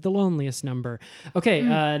category was the loneliest number. Okay,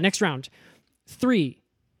 next round. 3.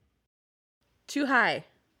 Too high.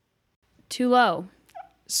 Too low.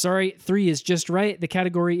 Sorry, 3 is just right. The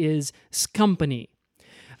category is Scumpany.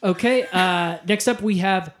 Okay, next up we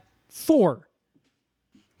have 4.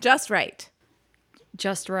 Just right.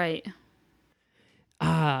 Just right.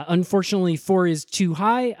 Unfortunately, 4 is too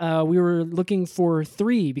high. We were looking for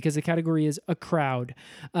 3 because the category is a crowd.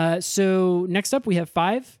 So next up we have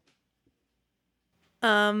 5.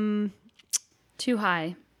 Too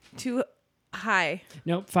high. Too high.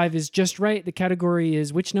 Nope, 5 is just right. The category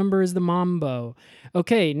is which number is the mambo?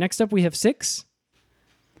 Okay, next up we have 6.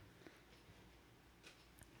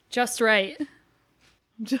 Just right.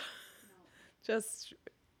 Just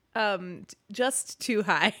too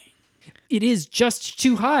high. It is just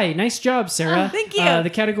too high. Nice job, Sarah. Thank you. The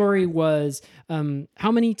category was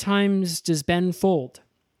how many times does Ben fold?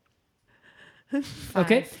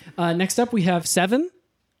 Okay. Next up we have 7.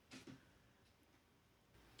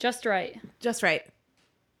 Just right. Just right.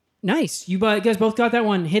 Nice. You guys both got that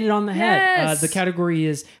one. Hit it on the head. Yes. The category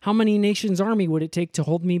is how many nations' army would it take to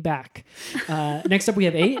hold me back? Next up we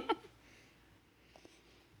have 8. I'm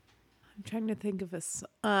trying to think of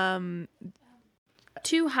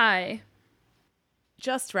Too high.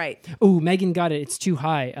 just right. Oh, Megan got it. It's too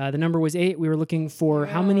high. The number was 8. We were looking for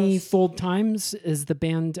how many fold times as the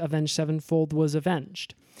band Avenged Sevenfold was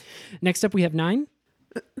avenged. Next up we have 9.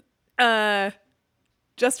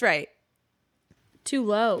 Just right. Too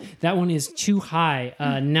low. That one is too high.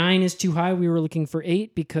 9 is too high. We were looking for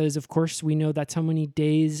 8 because, of course, we know that's how many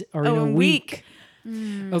days are in a week.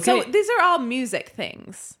 Okay. So these are all music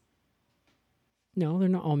things. No, they're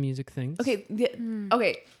not all music things. Okay.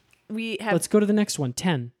 Okay. We have Let's go to the next one.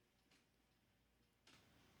 10.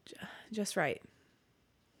 just right.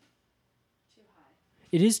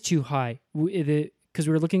 It is too high because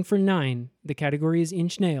we were looking for 9. The category is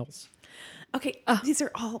inch nails. Okay. These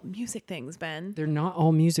are all music things, Ben. They're not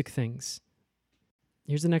all music things.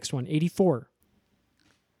 Here's the next one. 84.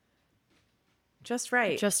 Just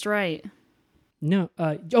right. Just right. No.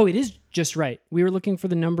 It is just right. We were looking for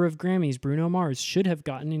the number of Grammys Bruno Mars should have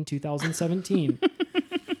gotten in 2017.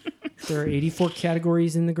 There are 84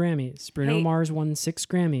 categories in the Grammys. Bruno Hey, Mars won 6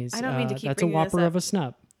 Grammys. I don't mean to keep That's a bringing this whopper up. of a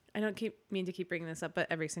snub. I don't mean to keep bringing this up, but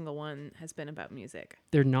every single one has been about music.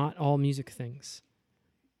 They're not all music things.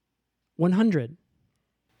 100.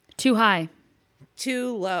 Too high.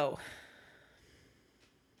 Too low.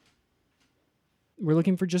 We're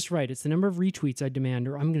looking for just right. It's the number of retweets I demand,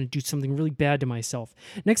 or I'm going to do something really bad to myself.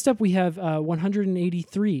 Next up, we have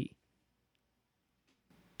 183.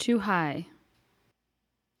 Too high.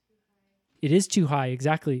 It is too high,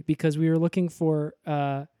 exactly, because we were looking for...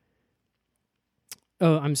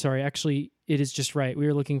 I'm sorry. Actually, it is just right. We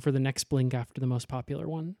were looking for the next blink after the most popular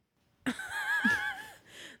one.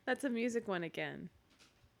 That's a music one again.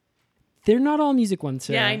 They're not all music ones,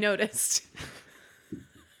 Sarah. Yeah, I noticed.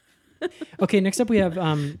 Okay, next up we have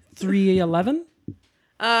 311.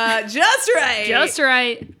 Just right. Just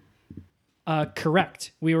right.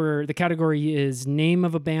 Correct. The category is name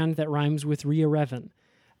of a band that rhymes with Rhea Revan.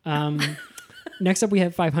 Next up we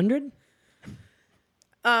have 500.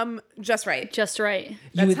 Just right. Just right.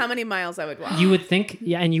 That's how many miles I would walk. You would think,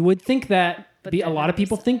 and you would think that. But A then lot of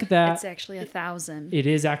people think that. It's actually 1,000. It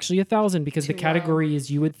is actually 1,000 because the category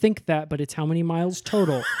is you would think that, but it's how many miles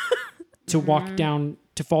total to walk down,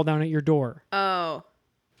 to fall down at your door. Oh.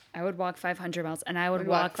 I would walk 500 miles, and I would I'd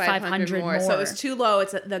walk 500 more. So it's too low.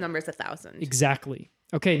 The number's 1,000. Exactly.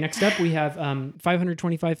 Okay, next up we have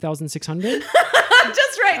 525,600.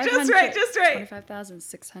 Just right. Just right. Just right.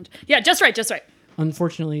 25,600. Yeah, just right. Just right.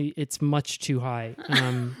 Unfortunately, it's much too high.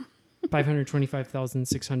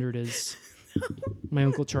 525,600 is my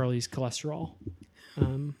Uncle Charlie's cholesterol.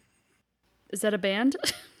 Is that a band?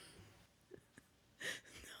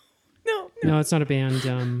 No, it's not a band.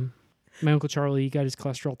 My Uncle Charlie got his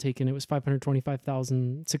cholesterol taken. It was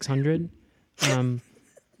 525,600.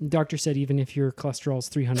 Doctor said even if your cholesterol is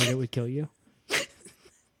 300, it would kill you.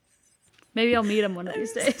 Maybe I'll meet him one of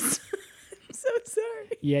these days. I'm so sorry.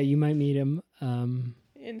 Yeah, you might meet him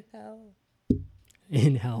In hell.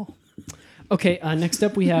 in hell. Okay, next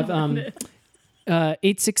up we have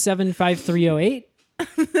 8675308.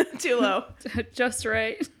 Too low. Just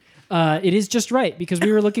right. It is just right, because we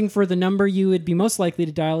were looking for the number you would be most likely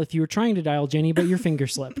to dial if you were trying to dial Jenny, but your finger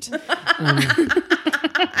slipped.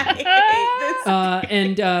 I hate this.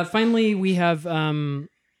 And finally, we have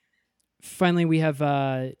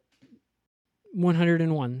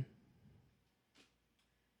 101.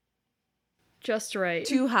 Just right.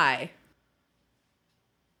 Too high.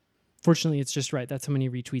 Fortunately, it's just right. That's how many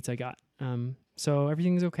retweets I got. So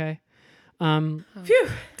everything's okay. Phew.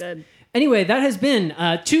 Good. Anyway, that has been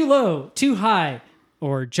Too Low, Too High,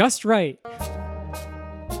 or Just Right.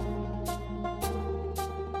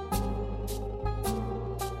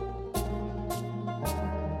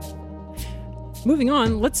 Moving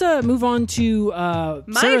on, let's move on to My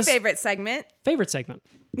Sarah's favorite segment. favorite segment.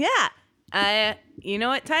 Yeah. You know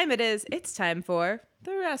what time it is? It's time for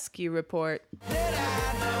the rescue report.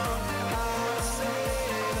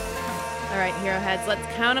 All right, Hero Heads, let's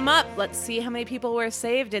count them up. Let's see how many people were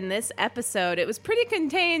saved in this episode. It was pretty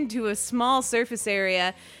contained to a small surface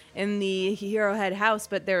area in the Hero Head house,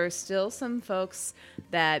 but there are still some folks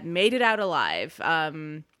that made it out alive.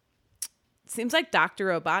 Seems like Dr.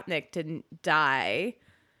 Robotnik didn't die,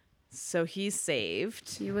 so he's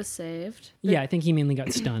saved. He was saved. Yeah, I think he mainly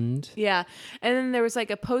got stunned. Yeah. And then there was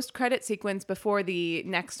like a post-credit sequence before the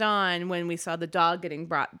next on when we saw the dog getting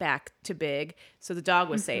brought back to Big. So the dog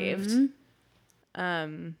was saved.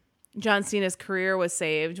 John Cena's career was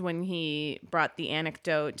saved when he brought the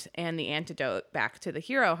anecdote and the antidote back to the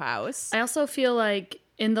hero house. I also feel like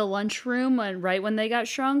in the lunchroom, right when they got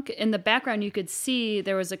shrunk, in the background you could see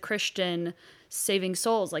there was a Christian saving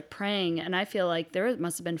souls, like praying. And I feel like there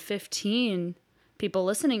must have been 15 people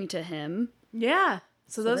listening to him. Yeah.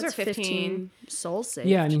 So those are that's 15. souls saved.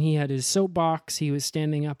 Yeah, I mean, he had his soapbox. He was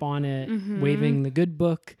standing up on it, waving the good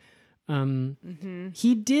book.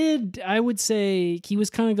 He did, I would say, he was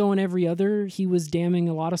kind of going every other. He was damning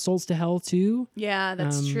a lot of souls to hell, too, Yeah,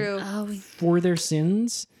 that's true. Oh, for their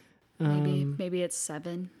sins. maybe it's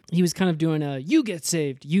 7. He was kind of doing a, you get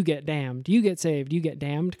saved, you get damned. You get saved, you get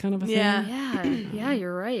damned kind of a thing. Yeah. Yeah,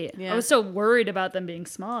 you're right. Yeah. I was so worried about them being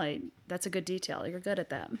small. That's a good detail. You're good at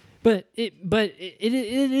that. But it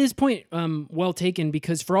is point well taken,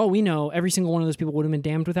 because for all we know, every single one of those people would have been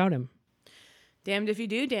damned without him. Damned if you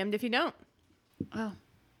do, damned if you don't. Oh,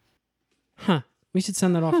 Huh. We should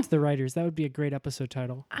send that off to the writers. That would be a great episode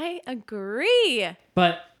title. I agree.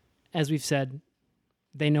 But as we've said,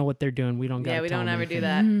 they know what they're doing. We don't got Yeah, we don't ever do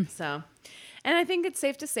that. So, and I think it's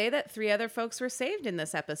safe to say that 3 other folks were saved in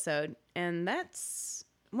this episode. And that's,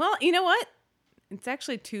 well, you know what? It's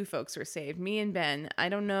actually 2 folks were saved. Me and Ben. I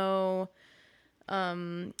don't know.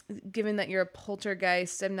 Given that you're a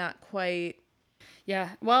poltergeist, I'm not quite. yeah.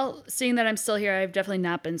 Well, seeing that I'm still here, I've definitely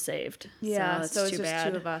not been saved. Yeah, so so it's it's too just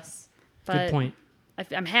bad. 2 of us. But Good point.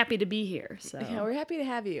 I'm happy to be here. So Yeah, we're happy to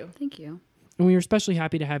have you. thank you. And we are especially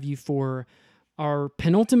happy to have you for our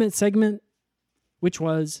penultimate segment, which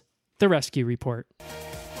was the rescue report.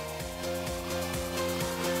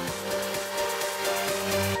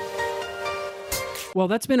 Well,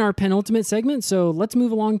 that's been our penultimate segment, so let's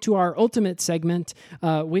move along to our ultimate segment,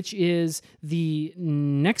 which is the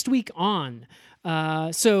next week on.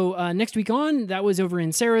 So next week on, that was over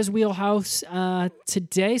in Sarah's wheelhouse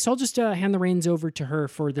today, so I'll just hand the reins over to her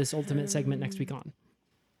for this ultimate segment next week on.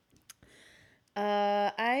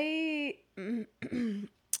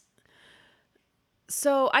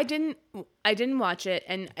 So I didn't watch it,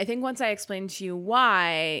 and I think once I explain to you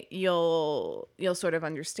why, you'll sort of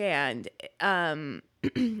understand. I know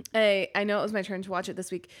it was my turn to watch it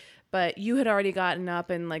this week, but you had already gotten up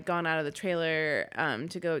and like gone out of the trailer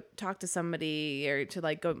to go talk to somebody, or to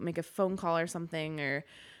like go make a phone call or something, or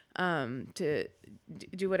to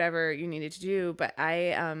do whatever you needed to do. But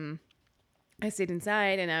I stayed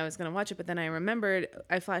inside and I was going to watch it, but then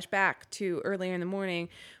I flashed back to earlier in the morning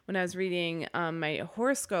when I was reading my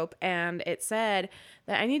horoscope, and it said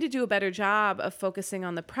that I need to do a better job of focusing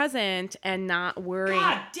on the present and not worrying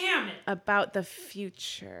about the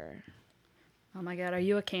future. Oh my God, are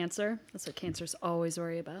you a Cancer? That's what Cancers always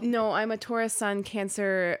worry about. No, I'm a Taurus sun,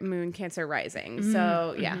 Cancer moon, Cancer rising.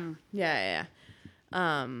 So yeah.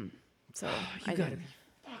 So You gotta be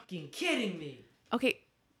fucking kidding me. Okay.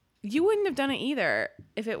 You wouldn't have done it either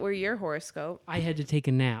if it were your horoscope. I had to take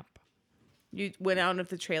a nap. You went out of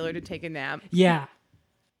the trailer to take a nap. Yeah.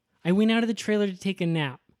 I went out of the trailer to take a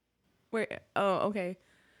nap. Where? Oh, okay.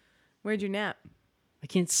 Where'd you nap? I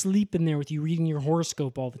can't sleep in there with you reading your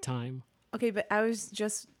horoscope all the time. Okay, but I was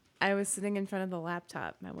sitting in front of the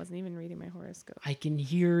laptop. I wasn't even reading my horoscope. I can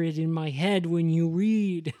hear it in my head when you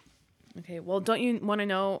read. Okay, well, don't you want to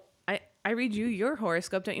know? I read you your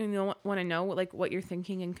horoscope. Don't you want to know like what your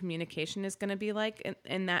thinking and communication is going to be like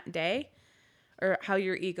in that day? or how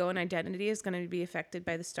your ego and identity is going to be affected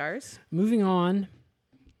by the stars. Moving on.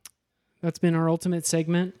 That's been our ultimate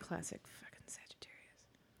segment. Classic fucking Sagittarius.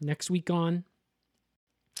 Next week on.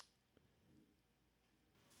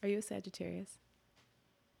 Are you a Sagittarius?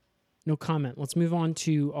 No comment. Let's move on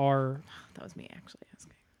to our That was me actually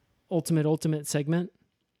asking. ultimate segment.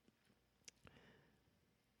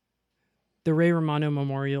 The Ray Romano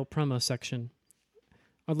Memorial promo section.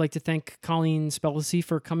 I'd like to thank Colleen Spellacy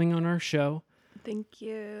for coming on our show. Thank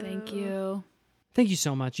you. Thank you. Thank you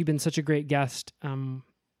so much. You've been such a great guest.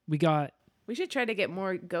 We should try to get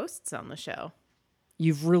more ghosts on the show.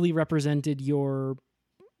 You've really represented your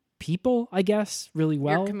people, I guess, really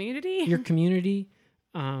well. Your community? Your community.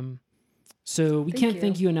 So we can't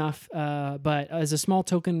thank you enough. But as a small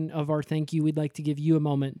token of our thank you, we'd like to give you a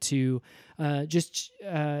moment to just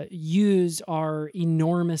use our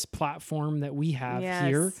enormous platform that we have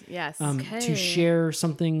here. Yes. To share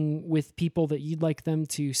something with people that you'd like them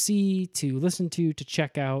to see, to listen to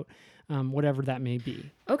check out, whatever that may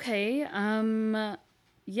be. Okay.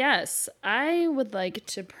 Yes, I would like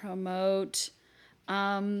to promote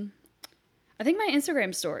I think my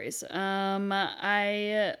Instagram stories.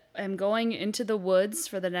 I am going into the woods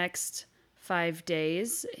for the next 5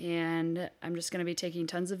 days, and I'm just going to be taking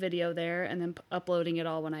tons of video there and then uploading it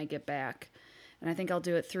all when I get back. And I think I'll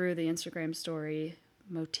do it through the Instagram story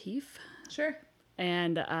motif. Sure.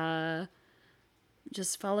 And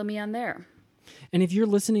just follow me on there. And if you're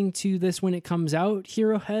listening to this when it comes out,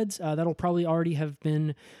 Hero Heads, that'll probably already have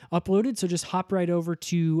been uploaded. So just hop right over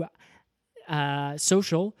to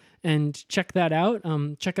social and check that out.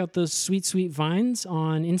 Check out those sweet vines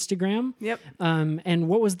on Instagram. Yep. And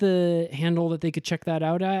what was the handle that they could check that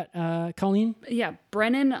out at, Colleen? Yeah,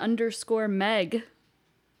 Brennan_Meg.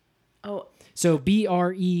 Oh, So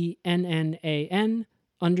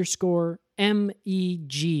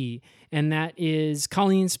BRENNAN_MEG. And that is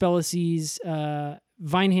Colleen Spellacy's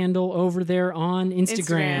Vine handle over there on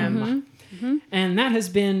Instagram. And that has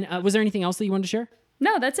been, was there anything else that you wanted to share?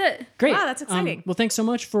 No, that's it. Great. Wow, that's exciting. Well, thanks so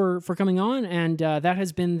much for coming on. And that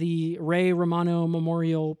has been the Ray Romano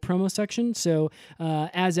Memorial promo section. So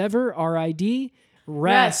as ever, RID,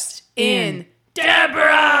 rest in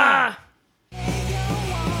Deborah!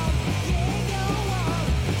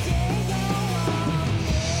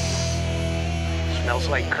 Smells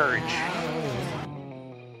like courage.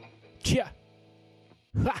 Yeah.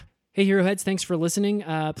 Ha! Hey, Hero Heads, thanks for listening.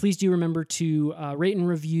 Please do remember to rate and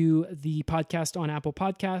review the podcast on Apple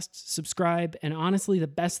Podcasts, subscribe, and honestly, the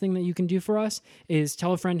best thing that you can do for us is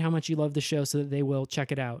tell a friend how much you love the show so that they will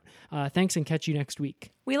check it out. Thanks, and catch you next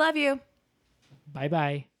week. we love you.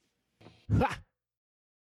 Bye-bye. Ha!